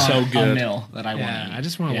 focus on So a good. meal that I want. Yeah, to eat. I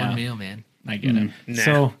just want Yeah. one meal, man. I get it. Nah.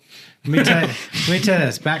 So let me tell you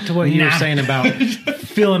this. Back to what you were saying about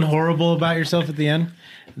feeling horrible about yourself at the end.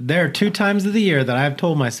 There are 2 times of the year that I've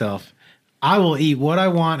told myself, I will eat what I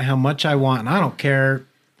want, how much I want, and I don't care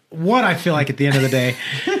what I feel like at the end of the day.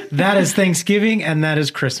 That is Thanksgiving and that is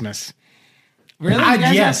Christmas. Really?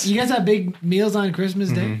 Yes. You guys have big meals on Christmas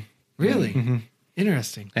Day? Really?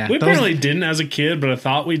 Interesting. Yeah, We those- apparently didn't as a kid, but I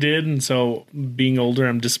thought we did, and so being older,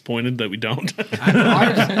 I'm disappointed that we don't.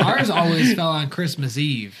 Ours always fell on Christmas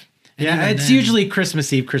Eve. And yeah, even it's then, usually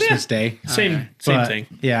Christmas Eve, Christmas Day. same But, thing.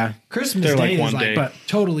 Yeah. Christmas they're Day like one is like day. But-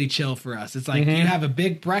 totally chill for us. It's like you have a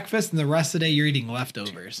big breakfast and the rest of the day you're eating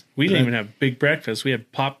leftovers. We didn't even have big breakfast. We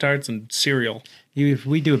had Pop-Tarts and cereal.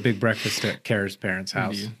 We do a big breakfast at Kara's parents'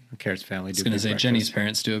 house. Kara's family do. I was gonna big say breakfast. Jenny's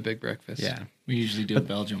parents do a big breakfast. Yeah. We usually do a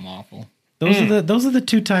Belgian waffle. Those are the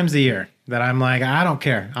 2 times a year that I'm like, I don't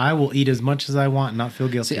care. I will eat as much as I want and not feel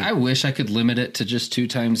guilty. See, I wish I could limit it to just 2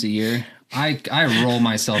 times a year. I roll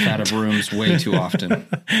myself out of rooms way too often.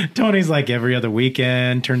 Tony's like every other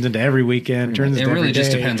weekend, turns into every weekend, turns It into really every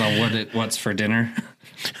just day. depends on what's for dinner.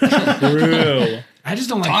 True. I just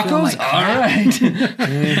don't like feeling Tacos, like all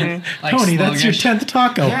right. Like Tony, that's your sluggish. 10th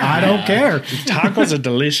taco. Yeah. I don't care. Tacos are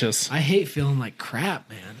delicious. I hate feeling like crap,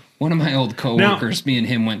 man. One of my old coworkers, me and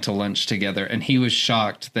him went to lunch together, and he was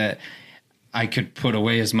shocked that I could put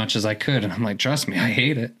away as much as I could, and I'm like, trust me, I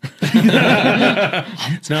hate it.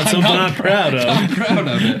 It's not something I'm proud of. I'm proud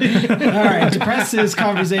of it. All right, to press this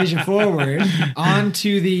conversation forward, on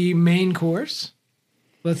to the main course.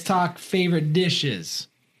 Let's talk favorite dishes.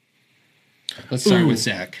 Let's start with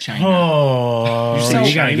Zach. Oh, So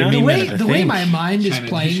you gotta give me the a way minute to the way think. my mind is China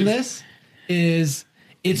playing dishes. this is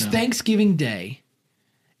it's Thanksgiving Day,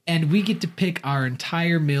 and we get to pick our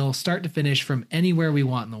entire meal, start to finish, from anywhere we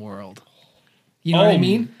want in the world. You know what I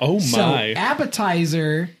mean? Oh, So my.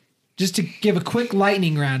 appetizer, just to give a quick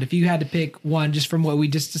lightning round, if you had to pick one just from what we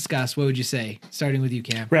just discussed, what would you say? Starting with you,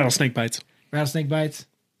 Cam. Rattlesnake bites. Rattlesnake bites.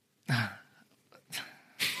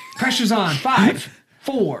 Pressure's on. 5,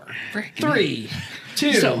 4, 3,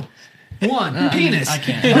 2, 1. Penis. I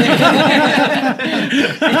can't.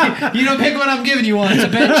 You don't pick one, I'm giving you one. It's a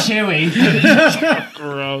bit chewy.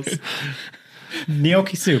 Gross.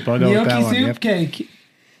 Gnocchi soup. I'll go with that Gnocchi one. soup? Yep. Okay.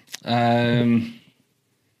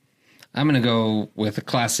 I'm gonna go with a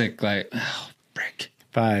classic, like, oh, frick.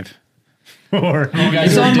 5, 4. You guys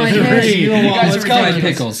It's on my already did head. three. You You guys Let's already go did with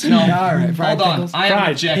pickles. No, All right, fried hold on. pickles. I have an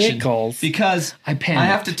Fried objection pickles. because I panicked. I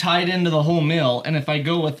have to tie it into the whole meal, and if I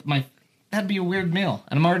go with my, that'd be a weird meal,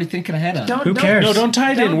 and I'm already thinking ahead of. Who cares? No, don't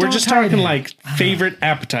tie it in. We're Don't just tie it talking in. like favorite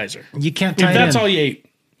appetizer. You can't If tie that's it in. all you ate,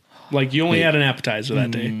 like you only had an appetizer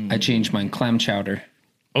that day. I changed mine. Clam chowder.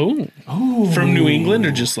 Oh, from New England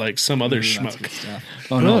or just like some other schmuck? Stuff.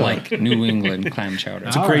 Oh no, like New England clam chowder.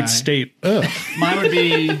 It's a great right. state. Mine would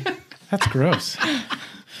be That's gross.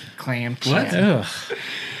 clam. Ugh.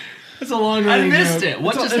 It's a long running I missed joke. it.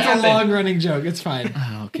 What it's just a, it's happened? a long running joke. It's fine.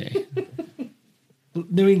 Oh, okay.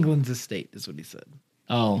 New England's a state, is what he said.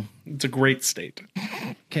 Oh, It's a great state.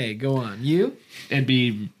 Okay, go on. You? it'd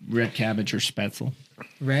be red cabbage or spätzle.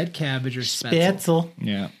 Red cabbage or spätzle?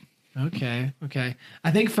 Yeah. Okay.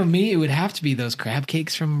 I think for me, it would have to be those crab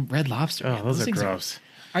cakes from Red Lobster. Oh, man. those are things gross.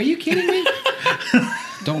 Are you kidding me?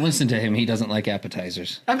 Don't listen to him. He doesn't like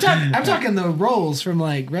appetizers. I'm talking the rolls from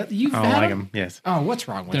like Red. You've I had like them? them. Yes. Oh, what's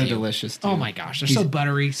wrong with They're you? delicious, too. Oh my gosh, they're so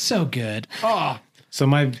buttery, so good. Oh, So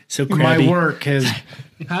my crabby. work has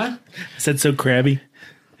huh? Said so crabby.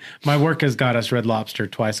 got us Red Lobster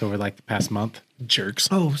twice over like the past month. Jerks.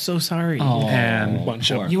 Oh, so sorry. Oh, And Bunch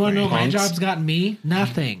of You want to know what my punks. job's gotten me?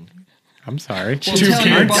 Nothing. I'm sorry. Tell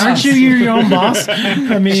your boss. Aren't you your own boss?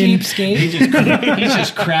 I mean, Cheapskate. he's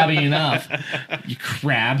just crabby enough. You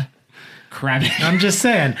crab. Crabby. I'm just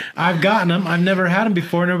saying, I've gotten them. I've never had them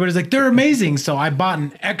before, and everybody's like, they're amazing. So I bought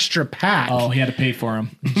an extra pack. Oh, he had to pay for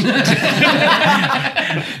him.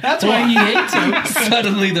 That's why you hate to.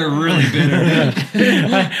 Suddenly they're really bitter.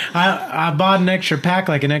 I bought an extra pack,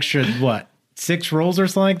 like an extra, 6 rolls or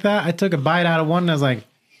something like that. I took a bite out of one, and I was like,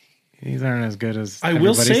 these aren't as good as I will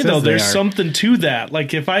everybody say says though, they there's are. something to that.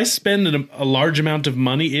 Like if I spend a large amount of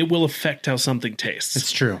money, it will affect how something tastes.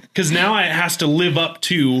 It's true. Because now it has to live up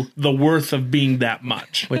to the worth of being that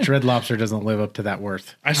much. Which Red Lobster doesn't live up to that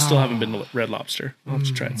worth. I still haven't been to Red Lobster. I'll have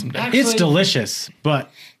to try it someday. Actually, It's delicious, but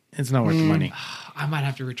it's not worth the money. I might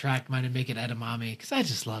have to retract mine and make it edamame because I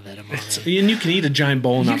just love edamame. And you can eat a giant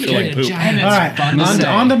bowl and not You feel can like eat a poop. giant- All right, fun to say.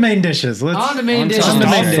 on to main dishes. Let's On to main dishes. On to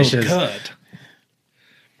main Also dishes. good.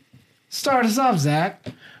 Start us off, Zach.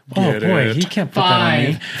 Oh Get boy, it. he can't put that on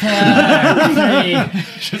me. 5,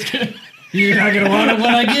 3. You're not gonna want it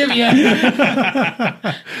when I give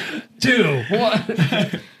you. 2, 1. Big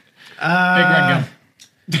red gun.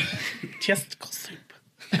 Testicle soup.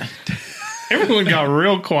 Everyone got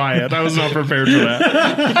real quiet. I was not prepared for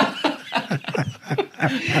that.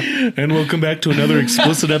 And we'll come back to another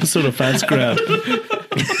explicit episode of Fast Grab.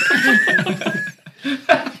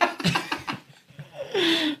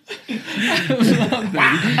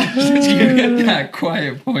 You get that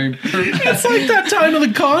quiet point. It's like that time of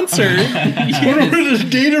the concert. We're a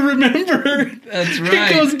day to remember. That's It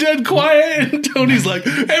right. goes dead quiet, and Tony's like,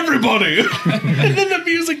 "Everybody!" And then the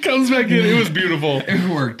music comes back in. It was beautiful. It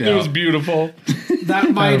worked out. It was beautiful.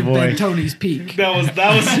 That might have boy. been Tony's peak. That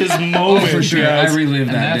was his moment. for sure. guys. I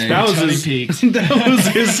relived that day. That was Tony his Peaks. That was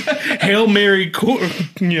his Hail Mary,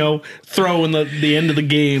 throw in the end of the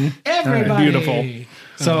game. Everybody. Beautiful.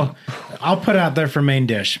 So I'll put it out there for main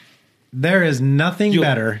dish. There is nothing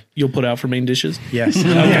better. You'll put out for main dishes. Yes,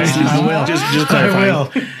 yes, I will. Just I clarifying. will.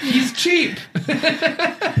 He's cheap.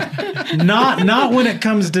 Not when it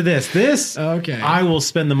comes to this. This Okay. I will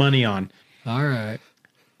spend the money on. All right.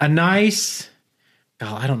 A nice,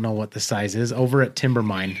 I don't know what the size is, over at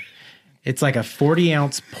Timbermine. It's like a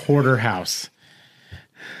 40-ounce porterhouse.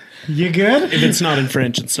 You good? If it's not in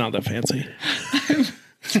French, it's not that fancy.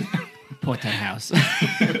 Porterhouse.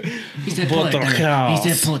 He said Porterhouse.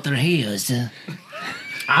 porterhouse.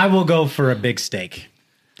 I will go for a big steak.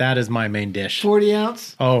 That is my main dish. 40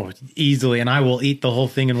 ounce. Oh, easily. And I will eat the whole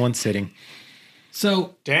thing in one sitting.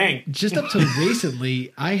 So Dang. just up to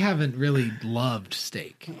recently, I haven't really loved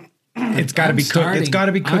steak. It's got to I'm be cooked. It's starting- got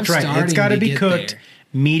to be cooked I'm right. It's starting got to to be get cooked there.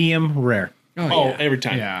 medium rare. Oh, yeah. every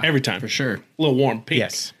time. Yeah. Every time. For sure. A little warm. Pink.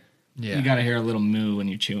 Yes. Yeah. You got to hear a little moo when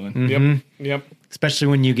you're chewing. Yep. Yep. Especially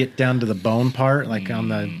when you get down to the bone part, like on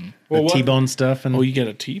the Well, what- T-bone stuff. And Oh, you get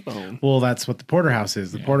a T-bone. well, that's what the porterhouse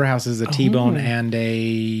is. The porterhouse is a T-bone and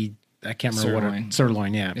a I can't remember Sirloin. what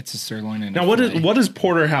sirloin. Yeah, It's a sirloin and Now, what does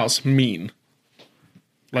porterhouse mean?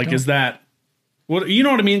 Like, is that what you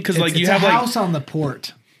know what I mean? Because like it's you a have like, house on the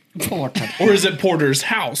port. or is it Porter's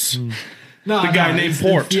house? No, The guy named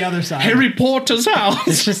Port. The other side. Harry Porter's house.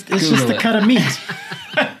 it's just Google a it. cut of meat.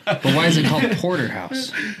 But why is it called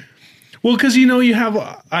porterhouse? Well, because you have.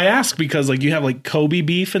 I ask because like you have like Kobe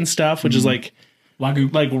beef and stuff, which is like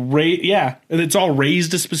Wagyu. like yeah, and it's all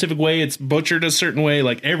raised a specific way. It's butchered a certain way.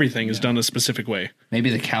 Like everything is done a specific way. Maybe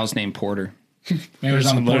the cow's named Porter. Maybe it was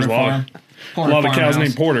on the There's Porter a lot farm. A Porter lot of cows farmhouse.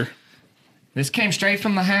 named Porter. This came straight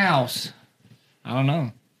from the house. I don't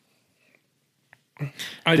know.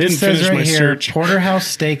 I This didn't says finish right my here, search. porterhouse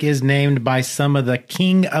steak is named by some of the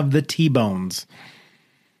king of the T-bones.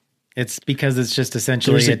 It's because it's just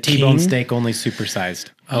essentially There's a a T-bone king? steak, only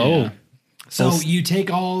supersized. Oh, So you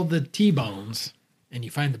take all the T-bones and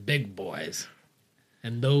you find the big boys,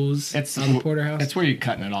 and those It's on the porterhouse. That's where you're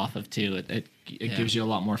cutting it off of too. It gives you a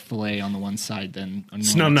lot more fillet on the one side than a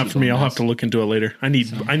it's not normal enough for me. T-bone I'll have does. to look into it later. I need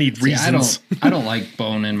Yeah, reasons. I don't like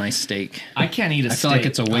bone in my steak. I can't eat a I steak. feel like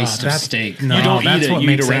it's a waste of that's- steak. No, You don't that's eat it. what You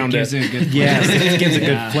makes eat around gives it. it a good Yes, flavor. it gives a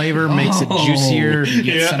good flavor, makes it juicier.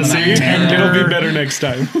 Get some of See, that tender. it'll be better next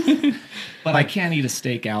time. But I can't eat a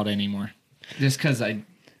steak out anymore, just because I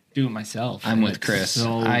do it myself. I'm and with it's Chris.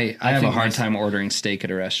 so- I have a think hard my- time ordering steak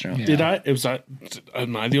at a restaurant. Yeah. Did I?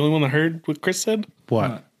 Am I the only one that heard what Chris said?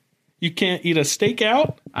 What? You can't eat a steak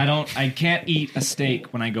out? I can't eat a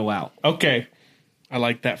steak when I go out. Okay. I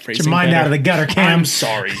like that phrase. Get your mind out of the gutter, Cam. I'm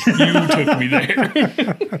sorry. You took me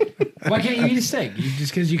there. Why can't you eat a steak?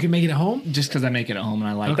 Just because you can make it at home? Just because I make it at home and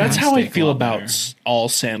I like. That's my how I steak a feel lot about better. all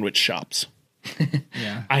sandwich shops.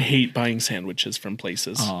 Yeah. I hate buying sandwiches from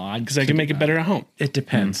places Oh, I because I can make it better at home. It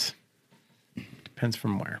depends. Depends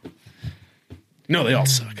from where. No, they all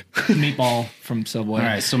suck. Meatball from Subway. All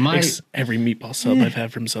right, so my Every meatball sub I've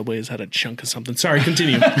had from Subway has had a chunk of something. Sorry,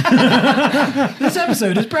 continue. This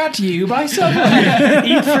episode is brought to you by Subway.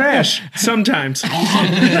 Eat fresh sometimes.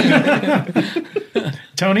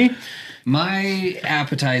 Tony? my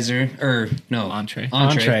appetizer or no Entree.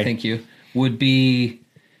 Entree. thank you, would be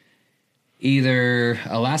either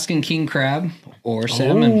Alaskan king crab or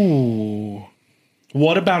salmon. Ooh.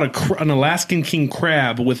 What about an Alaskan king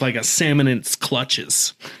crab with like a salmon in its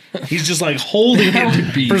clutches? He's just like holding That would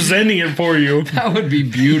it, be- presenting it for you. That would be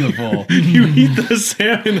beautiful. You eat the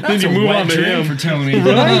salmon and then you move on to him. for Tony.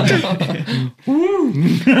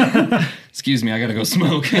 Excuse me, I gotta go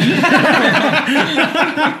smoke. He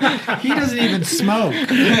doesn't even smoke.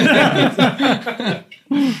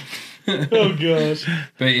 Oh gosh.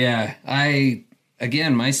 But yeah,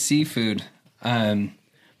 my seafood.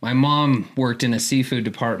 My mom worked in a seafood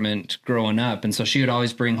department growing up, and so she would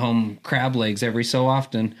always bring home crab legs every so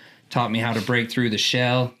often. Taught me how to break through the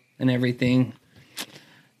shell and everything.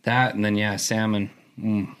 That, and then yeah, salmon.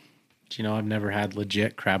 Do you know I've never had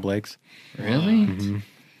legit crab legs? Really?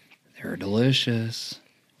 They're delicious.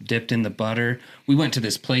 Dipped in the butter. We went to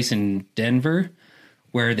this place in Denver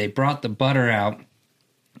where they brought the butter out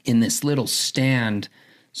in this little stand.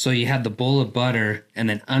 So you had the bowl of butter, and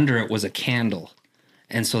then under it was a candle.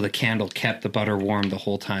 And so the candle kept the butter warm the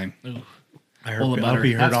whole time. I Bowl of I butter. hope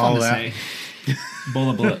you heard That's all fun of to that. say. Bowl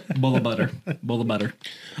of butter. Bowl of butter.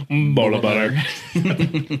 Bowl of butter.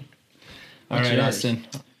 All right, yours? Austin.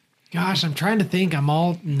 Gosh, I'm trying to think.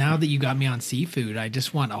 Now that you got me on seafood, I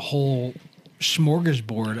just want a whole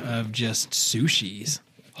smorgasbord of just sushis.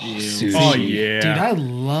 Sushi. Oh yeah. Dude, I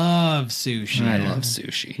love sushi. I love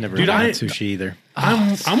sushi. Never Dude, had I- sushi either.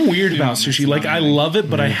 I'm weird about sushi. Like I love it,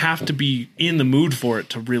 but Mm. I have to be in the mood for it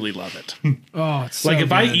to really love it. Oh, it's so Like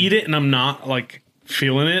if I good. eat it and I'm not like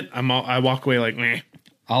feeling it, I walk away like meh.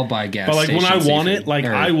 I'll buy gas But like when I station want seafood. it, like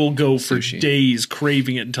Or I will go for sushi. days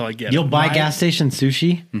craving it until I get You'll it. buy Right. gas station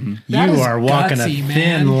sushi? That You is are walking gutsy, a man.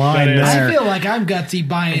 thin line That is. there. I feel like I'm gutsy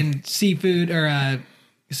buying seafood or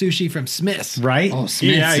sushi from Smith's. right? Oh,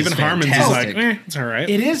 Smith's Yeah, is even Harmon's is fantastic. like, it's all right.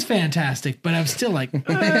 It is fantastic, but I'm still like,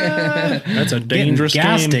 That's a Getting dangerous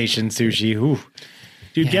gas game. station sushi. Ooh.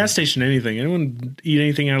 Dude, gas station anything. Anyone eat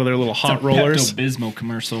anything out of their little hot rollers? Pepto-Bismol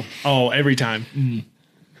commercial. Oh, every time.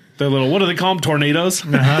 Their little, what do they call them? Tornadoes?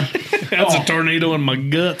 That's a tornado in my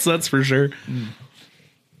guts, that's for sure.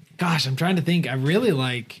 gosh, I'm trying to think. I really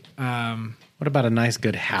like, What about a nice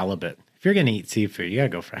good halibut? If you're going to eat seafood, you got to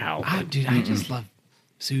go for halibut. dude, I just love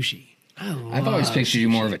sushi. I've always pictured you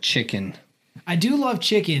more of a chicken. I do love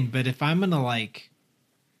chicken, but if I'm gonna like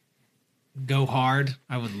go hard,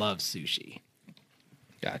 I would love sushi.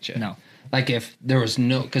 Gotcha. No. Like if there was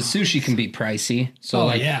no, because sushi can be pricey. So Oh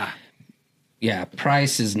like yeah, yeah,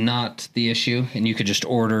 price is not the issue, and you could just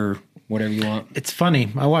order whatever you want. It's funny.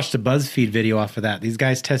 I watched a BuzzFeed video off of that. These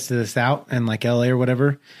guys tested this out in like LA or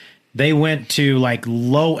whatever. They went to like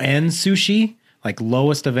low end sushi, like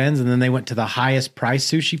lowest of ends, and then they went to the highest price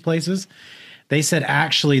sushi places. They said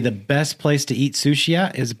actually the best place to eat sushi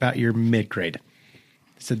at is about your mid grade.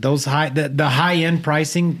 Said those the high end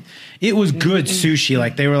pricing, it was good sushi.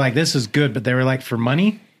 Like they were like, this is good, but they were like, for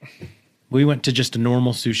money, we went to just a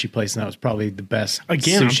normal sushi place, and that was probably the best.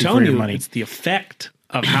 Again, sushi I'm telling for your you, money. it's the effect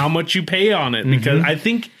of how much you pay on it, because I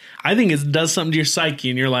think it does something to your psyche,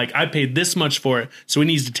 and you're like, I paid this much for it, so it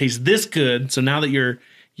needs to taste this good. So now that your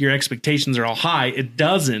expectations are all high, it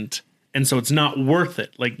doesn't, and so it's not worth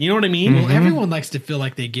it. Like, you know what I mean? Well, everyone likes to feel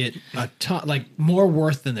like they get a ton, like more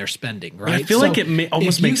worth than they're spending, right? I feel So like it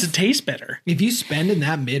almost makes it taste better. If you spend in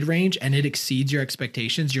that mid range and it exceeds your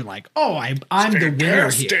expectations, you're like, oh, I'm the winner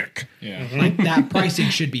here. Fantastic. Yeah. Like that pricing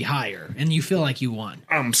should be higher, and you feel like you won.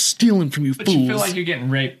 I'm stealing from you But fools. you feel like you're getting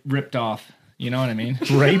ripped off. You know what I mean?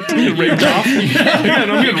 raped off. Yeah,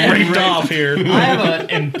 I'm getting raped off here. I have an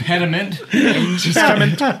impediment.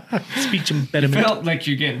 Speech impediment. Felt like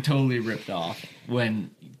you're getting totally ripped off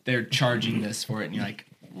when they're charging this for it, and you're like,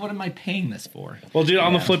 what am I paying this for? Well, dude,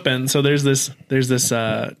 on the flip end, so there's this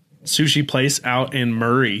sushi place out in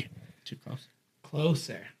Murray. Too close.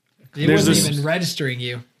 Closer. It There's wasn't this- even registering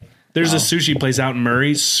you. There's a sushi place out in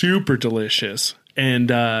Murray, super delicious, and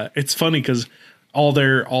it's funny because all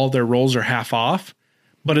their rolls are half off.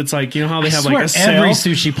 But it's like, you know how they have like a sale? every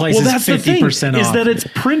sushi place is that's the thing, 50% is off. that it's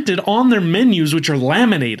printed on their menus, which are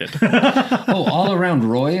laminated. Oh, all around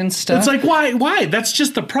Roy and stuff. It's like, why? That's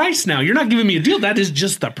just the price now. You're not giving me a deal. That is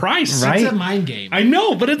just the price. Right? It's a mind game. I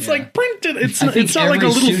know, but it's like printed. It's I think it's not like a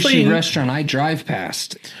every little sushi thing. restaurant I drive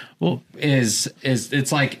past is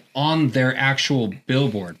it's like on their actual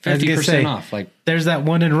billboard, I was gonna 50% say, off. Like, there's that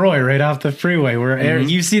one in Roy right off the freeway where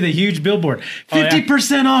you see the huge billboard,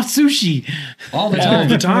 50% off sushi. all the All time.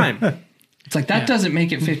 the time. It's like that doesn't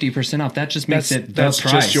make it 50% off. That just makes it the That's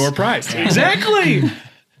price. just your price. Exactly.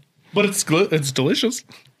 But it's delicious.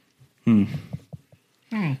 Man,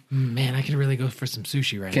 I could really go for some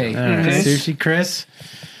sushi right Okay, now. Sushi, Chris.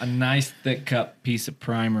 A nice thick cup piece of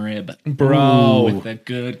prime rib. Bro. With a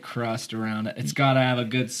good crust around it. It's got to have a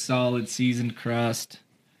good solid seasoned crust.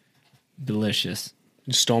 Delicious.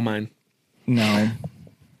 You stole mine. No.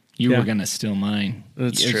 You Yeah. were going to steal mine.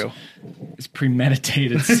 That's true. It's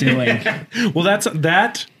premeditated stealing. Well,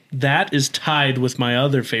 that is tied with my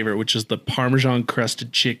other favorite, which is the Parmesan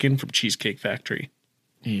crusted chicken from Cheesecake Factory.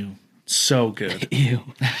 Ew. So good. Ew.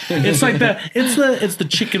 It's like it's the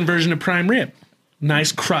chicken version of prime rib.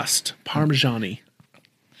 Nice crust, Parmesan-y.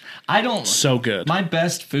 I don't. So good. My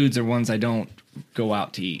best foods are ones I don't go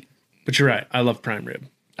out to eat. But you're right. I love prime rib.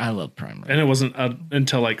 I love prime rib. And it wasn't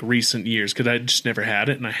until like recent years because I just never had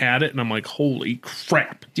it, and I had it, and I'm like, holy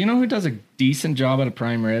crap! Do you know who does a decent job at a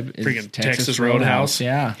prime rib? Is Freaking Texas Roadhouse.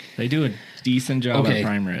 Yeah, they do a decent job at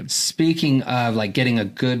prime ribs. Speaking of like getting a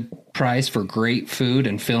good price for great food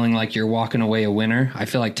and feeling like you're walking away a winner, I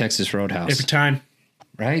feel like Texas Roadhouse. Every time,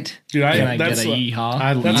 right? dude. Can I That's get a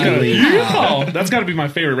yeehaw? that's got to be my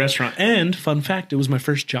favorite restaurant. And fun fact, it was my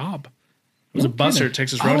first job. It was a busser at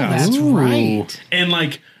Texas Roadhouse. That's right. And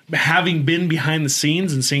like having been behind the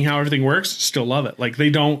scenes and seeing how everything works, still love it. Like they're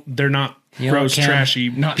not know gross, what, Cam? trashy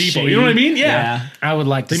Not people. shady. You know what I mean? Yeah. I would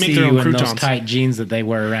like to They make see their own you in those croutons. tight jeans that they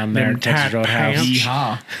wear around there Them at Texas tight Roadhouse. pants.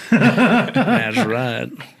 Yeehaw. That's right.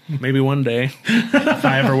 Maybe one day, if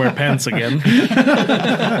I ever wear pants again.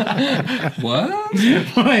 What?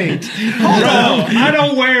 Wait, No, I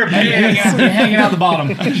don't wear pants. You're hanging out the bottom.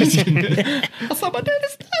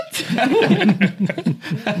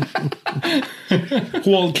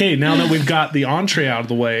 Well, okay, now that we've got the entree out of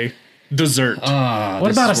the way, dessert. What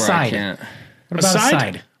What about a side? what about a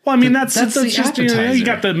side? Well, I mean, that's That's the just, you appetizer.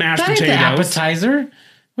 got the mashed That ain't the potatoes. appetizer.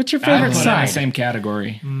 What's your I favorite put it in the side? same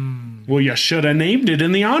category. Well, you should have named it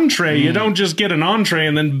in the entree. You don't just get an entree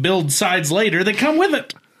and then build sides later. They come with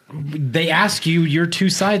it. They ask you your two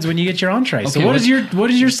sides when you get your entree. So Okay, what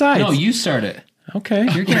is your side? No, you start it. Okay.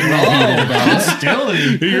 You're getting all heated about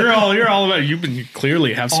it. You're all about it. You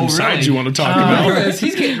clearly have some sides you want to talk about.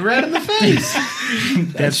 He's getting red in the face.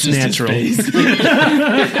 That's natural. He's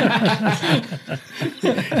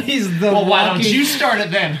the Well, why don't walking, you start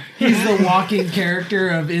it then? he's the walking character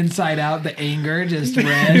of Inside Out, the anger, just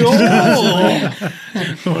red. You only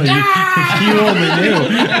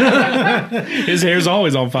knew. His hair's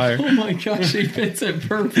always on fire. Oh my gosh, he fits it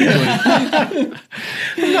perfectly. I'm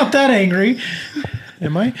not that angry.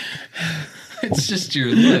 Am I? It's just your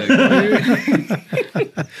look.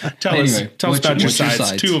 Tell Anyway, us about your what's your sides.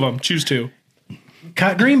 sides? Two of them. Choose two.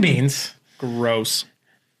 Cut green beans. Gross.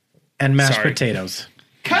 And mashed Sorry. potatoes.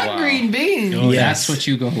 Cut green beans. Oh, Yes. that's what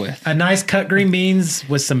you go with. A nice cut green beans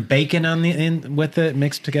with some bacon on the in with it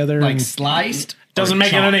mixed together. Like and sliced. Doesn't or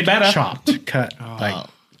make it any better. chopped, cut like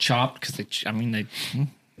Chopped because they.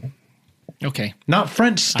 Okay. not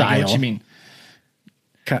French I style. know what you mean.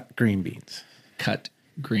 Cut green beans. Cut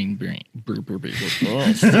green bean. Do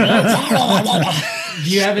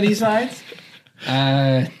you have any sides?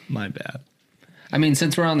 My bad. I mean,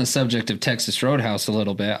 since we're on the subject of Texas Roadhouse a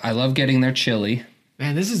little bit, I love getting their chili.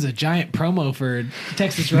 Man, this is a giant promo for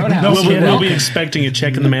Texas Roadhouse. We'll be expecting a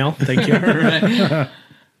check in the mail. Thank you.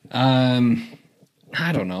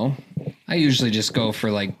 I don't know. I usually just go for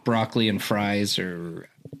like broccoli and fries or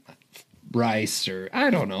rice or I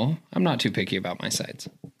don't know. I'm not too picky about my sides.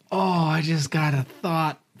 Oh, I just got a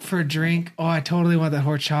thought for a drink. Oh, I totally want that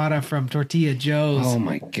horchata from Tortilla Joe's. Oh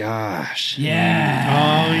my gosh.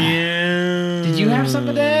 Yeah. Oh, yeah. Did you have some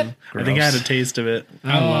of that? I think I had a taste of it.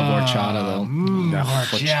 I love horchata though.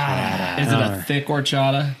 Horchata. Is it a thick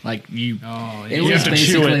horchata? Like you? Oh, It yeah. was have to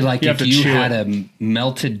chew basically it. like You have if to you chew had it. a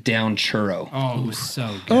melted down churro. Oh, it was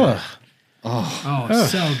so good. Oh,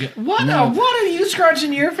 so good. What are you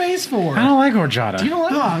scrunching your face for? I don't like horchata. You know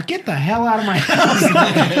what? Oh, get the hell out of my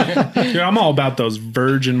house. Dude, I'm all about those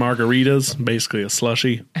virgin margaritas, basically a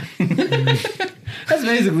slushy. That's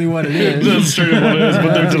basically what it is. That's straight up what it is,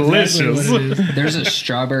 but they're Exactly what delicious. it is. There's a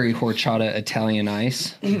strawberry horchata Italian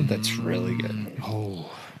ice that's really good.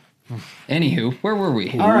 Anywho, where were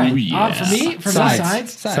we? All right. yes. For me, for my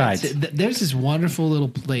sides. Sides. There's this wonderful little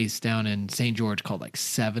place down in St. George called like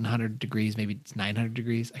 700 degrees, maybe it's 900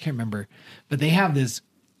 degrees. I can't remember. But they have this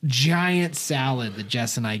giant salad that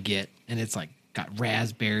Jess and I get, and it's like got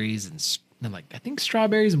raspberries and like I think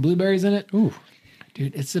strawberries and blueberries in it. Ooh,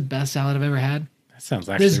 dude, it's the best salad I've ever had. That sounds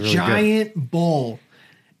actually This really good. giant bowl,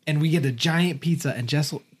 and we get a giant pizza, and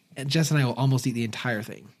Jess and I will almost eat the entire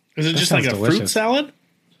thing. Is it That just like a sounds fruit delicious. salad?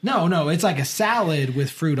 No, it's like a salad with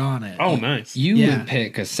fruit on it. Oh, nice. You Yeah. would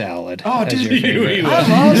pick a salad Oh, as dude, your favorite. You- I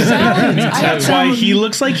love salads. I had That's why salad- he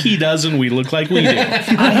looks like he does and we look like we do. I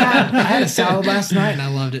had a salad last night and I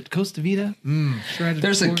loved it. Costa Vida. Shredded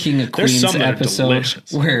There's a pork. King of There's Queens some that are episode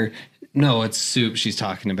delicious. where no, it's soup she's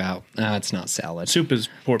talking about. It's not salad. Soup is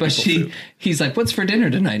poor But people food. he's like, "What's for dinner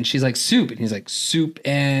tonight?" And she's like, "Soup." And he's like, "Soup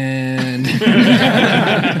and."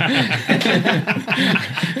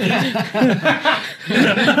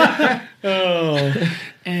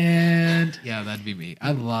 And yeah, that'd be me.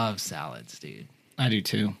 I love salads, dude. I do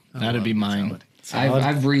too. That'd be mine.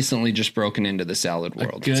 I've recently just broken into the salad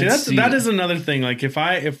world. Good See, that is another thing. Like if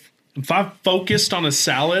I focused on a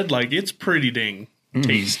salad, like it's pretty dang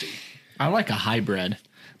tasty. I like a hybrid.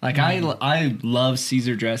 Like I love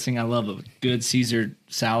Caesar dressing. I love a good Caesar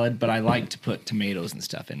salad, but I like to put tomatoes and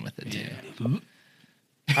stuff in with it too.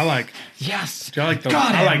 I like. Yes. I like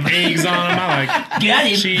I like eggs on them. I like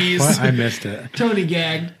cheese. What? I missed it. Tony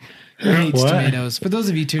gagged. He hates What? tomatoes. For those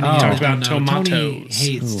of you tuning in, Talk that don't about know, Tony tomatoes.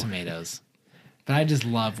 hates tomatoes. But I just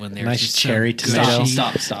love when they're Nice just cherry so tomato. gushy.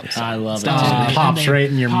 Stop. I love Stop. it. Pops And they right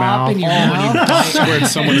in your pop mouth. in your mouth. Squared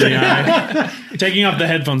someone in the eye. Taking off the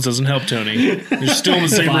headphones doesn't help, Tony. You're still in the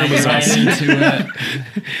same room as Right us. into it.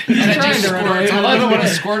 And it trying just to run squirts. away. I love it when it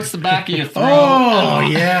squirts the back of your throat. Oh,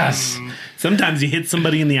 yes. Sometimes you hit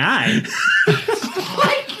somebody in the eye.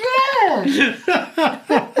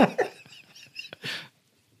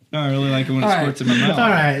 I really like it when it All right. squirts in my mouth. All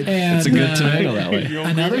right. And, It's a good tomato that way.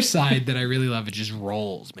 Another side that I really love is just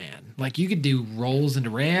rolls, man. Like you could do rolls into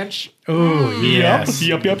ranch. Oh, yes.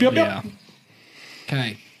 Yup. Yeah.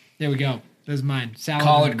 Okay, there we go. There's mine. Salad.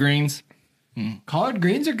 Collard greens. Collard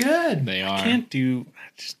greens are good. They are. Can't do.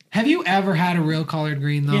 Have you ever had a real collard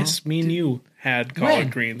green though? Yes, me and you had collard When?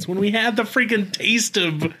 greens when we had the freaking taste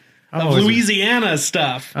of always- Louisiana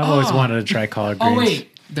stuff. I've always wanted to try collard greens. Oh wait,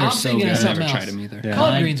 They're I'm so thinking good. of I've something never else. tried them either. Yeah.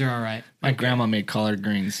 Collard My- greens are all right. My grandma made collard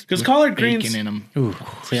greens. 'Cause with collard bacon greens- in them. Ooh.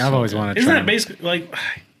 See, I've always wanted to Isn't try that them. basically like?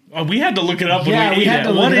 We had to look it up when Yeah, we we ate had it.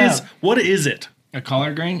 to look it up. What is it? A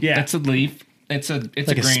collard green? Yeah. It's a leaf. It's a Like a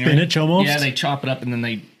grainer. spinach almost? Yeah, they chop it up and then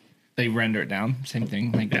they render it down. Same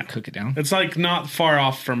thing. Like Yeah. they cook it down. It's like not far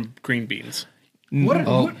off from green beans. What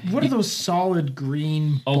are those solid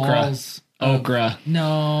green Okra. balls? Okra. No.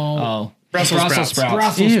 Oh. Brussels sprouts.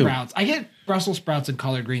 Brussels Ew. sprouts. I get Brussels sprouts and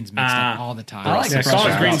collard greens mixed up all the time. I like Yeah, Brussels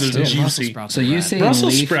collard greens sprouts, are too. juicy. Brussels sprouts So are you rad. say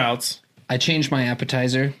Brussels leaf. sprouts. I changed my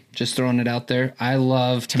appetizer. Just throwing it out there. I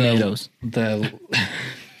love Tomatoes.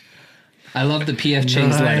 I love the PF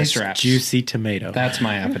Chang's lettuce Nice, wraps. juicy tomato. That's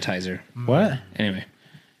my appetizer. What? Anyway,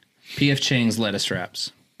 PF Chang's lettuce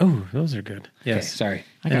wraps. Oh, those are good. Okay, Yes. sorry.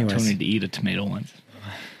 I got Anyways. Tony to eat a tomato once.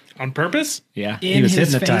 On purpose? Yeah. in was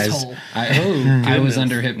his hypnotized. face hole. I was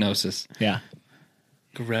under hypnosis. Yeah.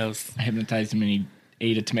 Gross. I hypnotized him and he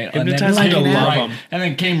ate a tomato. Hypnotized and me then to came love right, him. and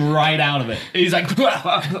then came right out of it. He's like, No,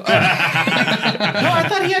 I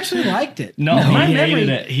thought he actually liked it. No, my he memory, hated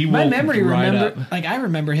it. He my woke memory right remember, up. like I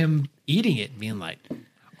remember him eating it and being like,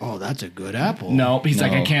 "Oh, that's a good apple." nope. He's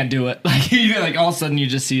like, No. I can't do it. Like, like all of a sudden you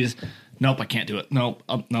just see his, nope, I can't do it. Nope,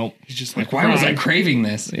 nope. He's just like, Why was I craving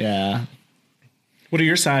this? Yeah. What are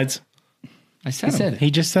your sides? I said, He said it.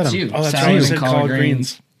 He just said It's them. you. Oh, that's Salads right. You and said collard collard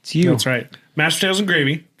greens. greens. It's you. That's right. Mashed potatoes and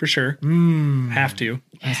gravy, for sure. Have to.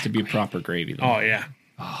 has to be proper gravy. Though. Oh, yeah.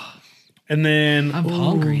 And then I'm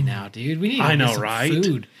hungry now, dude. We need to I get know, some right?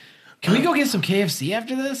 food. Can we go get some KFC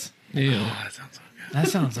after this? Ew. that sounds so good. That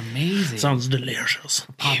sounds amazing. Sounds delicious.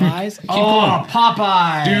 Popeyes. Oh,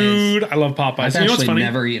 Popeyes. Dude, I love Popeyes. I've You know what's actually funny?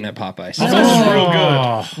 never eaten at Popeyes. Popeyes is real good.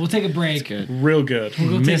 Oh, We'll take a break. Real good.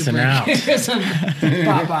 We'll take missing a break. out. Get some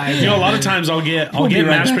Popeyes. You know, a lot of times I'll get We'll be right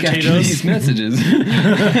mashed back after potatoes. these messages.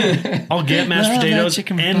 I'll get mashed Love that potatoes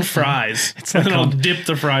chicken and butter. fries. And then I'll dip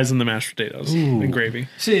the fries in the mashed potatoes and gravy.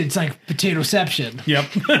 See, it's like potatoception. Yep.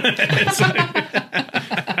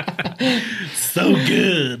 It's so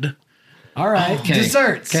good. All right, Okay.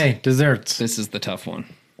 desserts. okay, desserts. This is the tough one.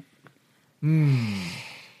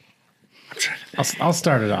 I'll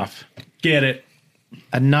start it off. Get it.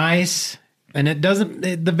 A nice, and it doesn't.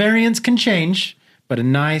 The variants can change, but a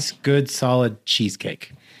nice, good, solid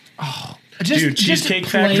cheesecake. Dude, Cheesecake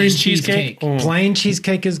Factory's cheesecake. Oh. Plain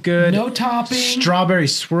cheesecake is good. No topping. Strawberry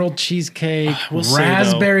swirled cheesecake, will say,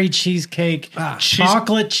 raspberry cheesecake, cheese-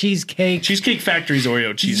 chocolate cheesecake. Cheesecake Factory's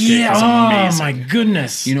Oreo cheesecake Yeah, is oh amazing. my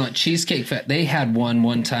goodness. You know what? They had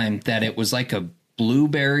one time that it was like a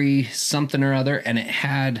blueberry something or other, and it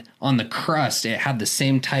had on the crust, it had the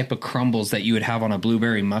same type of crumbles that you would have on a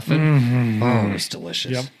blueberry muffin. Oh, it was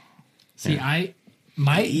delicious. Yep. See,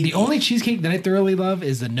 the only cheesecake that I thoroughly love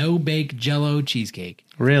is the no bake Jello cheesecake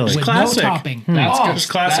Really? with classic. no topping. That's Oh, good. It's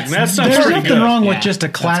classic. That There's stuff's pretty nothing good. wrong with Yeah, just a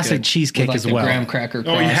classic good. cheesecake With like as the well. graham cracker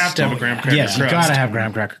crust. Oh, you have to have a graham cracker Yes, you crust. gotta have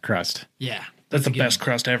graham cracker crust. Yeah, That's the a good best one.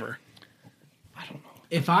 crust ever.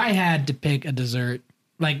 If I had to pick a dessert,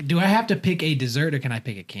 like, do I have to pick a dessert or can I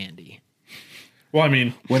pick a candy? Well, I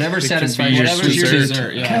mean, Whatever can satisfies be your Whatever's sweet your tooth.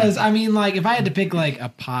 dessert. Yeah. Because I mean, like, if I had to pick like a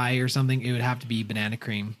pie or something, it would have to be banana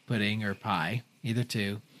cream pudding or pie, either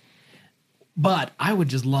two. But I would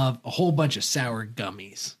just love a whole bunch of sour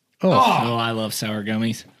gummies. Oh, I love sour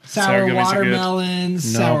gummies. Sour gummies are good. watermelons,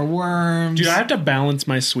 sour worms. dude, I have to balance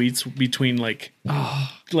my sweets between like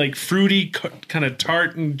fruity, kind of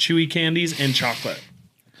tart and chewy candies and chocolate.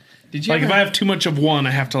 Did you Like if ever, I have too much of one,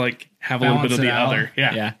 I have to like have a little bit Balance of it the out. other.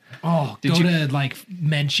 Yeah. Yeah. go to like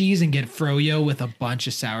Menchie's and get froyo with a bunch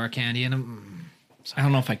of sour candy in them? I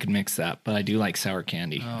don't know if I could mix that, but I do like sour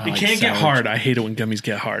candy. I It like can't get sour- hard. I hate it when gummies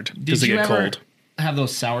get hard Did because they you get ever cold. have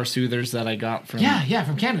those sour soothers that I got from? Yeah,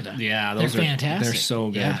 from Canada. Yeah, they're those are fantastic. They're so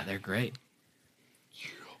good. Yeah, they're great.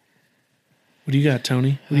 What do you got,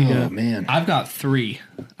 Tony? What do you Oh got? man. I've got 3.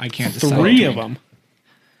 I can't decide. Three of between. them.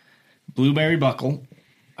 Blueberry buckle.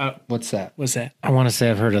 What's that? What's that? I want to say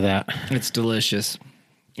I've heard of that. It's delicious.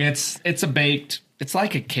 It's a baked. It's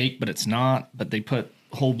like a cake, but it's not. But they put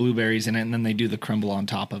whole blueberries in it, and then they do the crumble on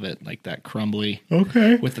top of it, like that crumbly.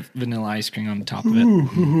 Okay. With the vanilla ice cream on top of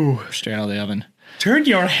it, straight out of the oven. Turn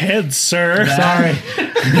your head, sir. Sorry.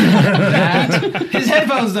 His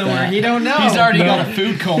headphones don't work. You don't know. He's already got a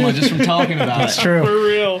food coma just from talking about it. True. For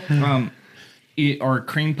real. Or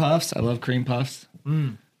cream puffs. I love cream puffs.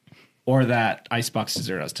 Or that icebox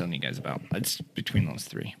dessert I was telling you guys about. It's between those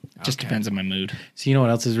 3. Just depends on my mood. So you know what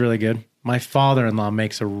else is really good? My father-in-law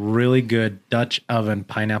makes a really good Dutch oven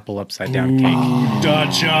pineapple upside down cake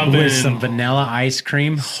Dutch oven. with some vanilla ice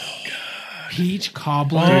cream. peach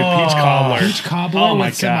cobbler. Dude, peach cobbler. Peach cobbler Oh my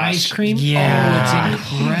with some gosh. ice cream. Yeah. Oh,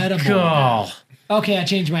 it's incredible. Oh, Okay, I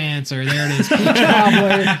changed my answer. There it is. Peach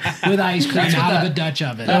cobbler with ice cream That's what out of that- a Dutch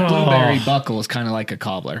oven. That blueberry buckle is kind of like a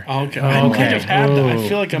cobbler. Okay. I might have had that. I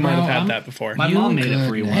feel like I might have Well, had I'm- that before. My mom made it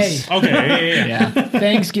for you once. Hey, Okay. Yeah.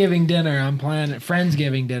 Thanksgiving dinner. I'm planning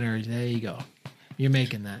Friendsgiving dinner. There you go. You're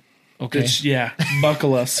making that. Okay. It's- yeah.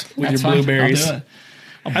 Buckle us with That's your fine. blueberries. I'll do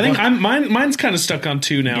it. I think mine's kind of stuck on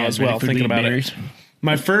 2 now You as guys ready well. for Thinking about blueberries? it.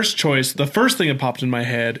 My first choice, the first thing that popped in my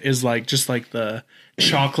head is like just like the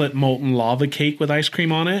chocolate molten lava cake with ice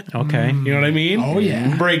cream on it. okay. You know what I mean? Oh,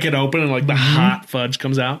 yeah. Break it open and like the hot fudge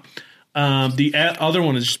comes out. The other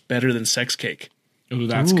one is just better than sex cake. Ooh,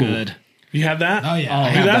 that's good. You have that? Oh, yeah. I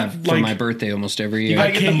Do have that, that for like- my birthday almost every year.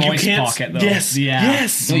 gotta get the moist pocket, though. Yes. Yeah.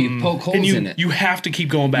 Yes. No, you poke holes And in it. you have to keep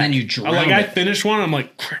going back. then you drown Like I it. finished one, I'm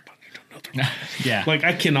like, crap, I need Yeah. Like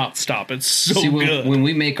I cannot stop. It's so See, good. when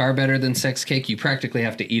we make our better than sex cake, you practically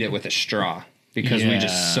have to eat it with a straw because we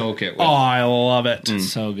just soak it with. Oh, I love it.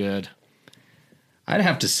 So good. I'd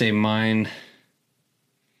have to say mine.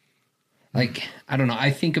 Like, I don't know.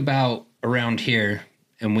 I think about around here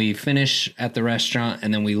and we finish at the restaurant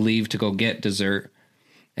and then we leave to go get dessert.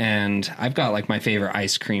 And I've got like my favorite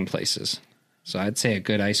ice cream places. So I'd say a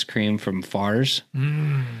good ice cream from Far's.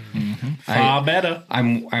 Far better.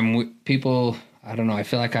 I'm people. I don't know. I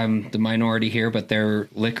feel like I'm the minority here, but they're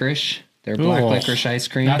licorice. They're black licorice ice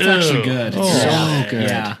cream. That's actually good. Oh. So good.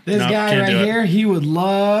 Yeah. This No, guy can't right do it. here, he would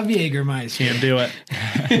love Jägermeister. Can't do it.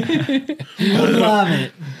 He would love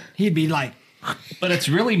it. He'd be like, But it's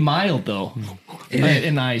really mild though.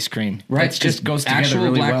 In the ice cream. Right. It just goes together actual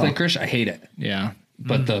really black well. licorice. I hate it. Yeah.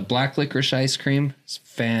 But the black licorice ice cream is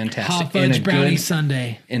fantastic. hot fudge brownie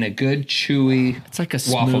sundae. in a good chewy It's like a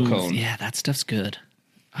waffle smooth, cone. Yeah, that stuff's good.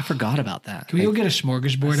 I forgot about that. Can we go get a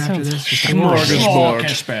smorgasbord after this?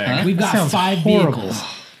 Smorgasbord. We've got sounds 5 horrible. vehicles.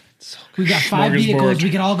 We've got 5 Smorgasbord. vehicles. We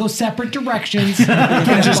can all go separate directions. We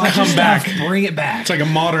can just come back. Bring it back. It's like a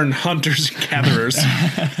modern hunters and gatherers.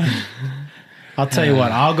 I'll tell you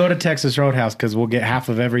what. I'll go to Texas Roadhouse because we'll get half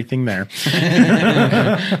of everything there.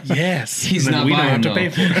 Yes. He's And then not we buying, don't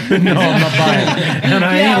have to pay though. for it. No, I'm not buying, and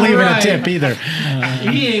I Yeah, ain't leaving right. a tip either.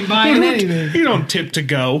 He ain't buying anything. You don't tip to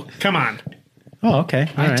go. Come on. Oh, okay.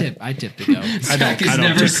 All right. I tip to go. Zach is I don't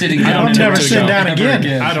never tip- sitting I down. don't I'm tip never to sitting go. down Ever again.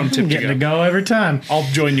 again. I don't tip to Getting to go. go every time. I'll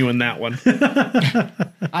join you in that one.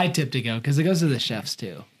 I tip to go because it goes to the chefs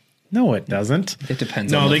too. No, it doesn't. It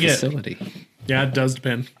depends No, on the they get- facility. Yeah, it does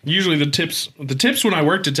depend. Usually the tips when I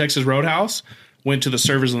worked at Texas Roadhouse went to the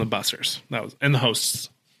servers and the bussers. That was and the hosts.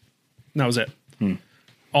 That was it.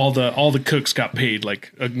 All the cooks got paid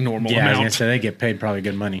like a normal Yeah, I was gonna amount. say they get paid probably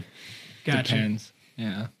good money. Gotcha. Depends.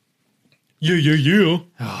 Yeah.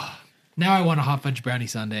 Yeah. Now I want a hot fudge brownie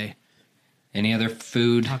sundae. Any other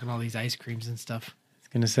food? Talking all these ice creams and stuff. I was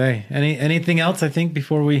gonna say anything else. I think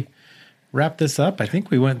before we wrap this up, I think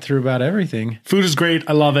we went through about everything. Food is great.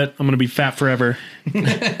 I love it. I'm gonna be fat forever.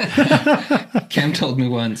 Cam told me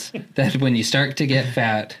once that when you start to get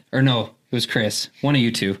fat, or no, it was Chris, one of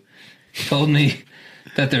you two, told me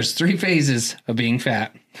that there's 3 phases of being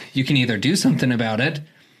fat. You can either do something about it,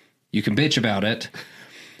 you can bitch about it,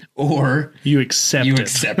 or You accept you it.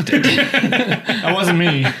 accept it. That wasn't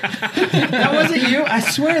me. That wasn't you? I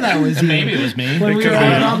swear that was you. Maybe it was me. When we could were be.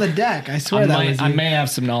 out on the deck. I swear that was you. I may have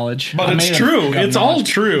some knowledge. But I it's may have true. got It's all knowledge.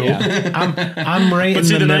 true. Yeah. I'm right But in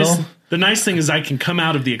see, the middle. the nice thing is I can come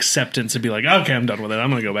out of the acceptance and be like, okay, I'm done with it. I'm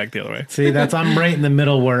gonna go back the other way. See, I'm right in the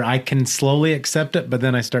middle where I can slowly accept it, but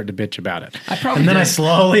then I start to bitch about it. I probably and then I did.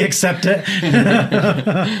 slowly accept it.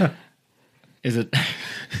 Is it?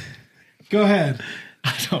 Go ahead.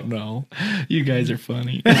 I don't know. You guys are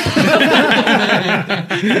funny.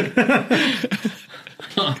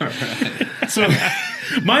 So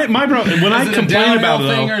my bro, when I Is it a complain about downhill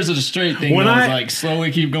it, thing though, or is it a straight thing? When When I- I like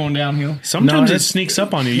slowly keep going downhill. sometimes No, it it's- sneaks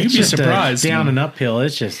up on you. You'd It's be just a surprised. down and uphill.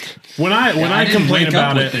 It's just When I didn't complain wake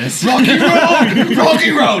up about with it, this.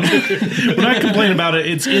 Rocky Road. when I complain about it,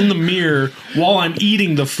 it's in the mirror while I'm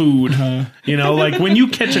eating the food. You know, like when you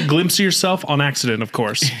catch a glimpse of yourself on accident, of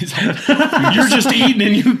course. You're just eating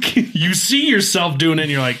and you see yourself doing it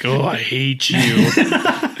and you're like, oh, I hate you.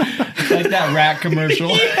 Like that rat commercial.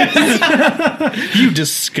 You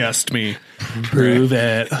disgust me. Prove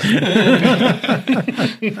it.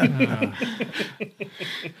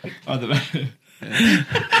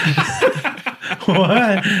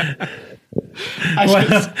 Oh,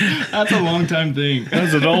 what? that's a long time thing.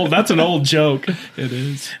 That's an old joke. It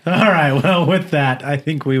is. All right. Well, with that, I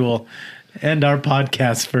think we will end our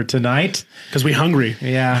podcast for tonight. Because we hungry.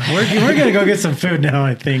 Yeah, we're gonna go get some food now,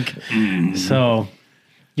 I think. So,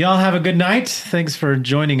 y'all have a good night. Thanks for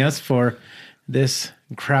joining us for this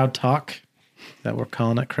crowd talk that we're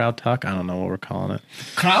calling it. Crowd talk. I don't know what we're calling it.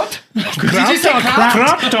 Kraut? Crowd talk.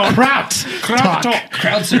 Crowd talk. Crowd. Crowd talk.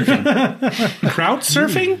 Crowd surfing. Crowd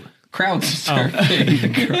surfing? Crowd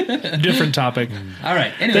surfing. Different topic. All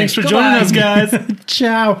right. Anyway, Thanks for goodbye. joining us, guys.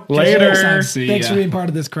 Ciao. Later. See Thanks ya. for being part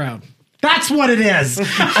of this crowd. That's what it is.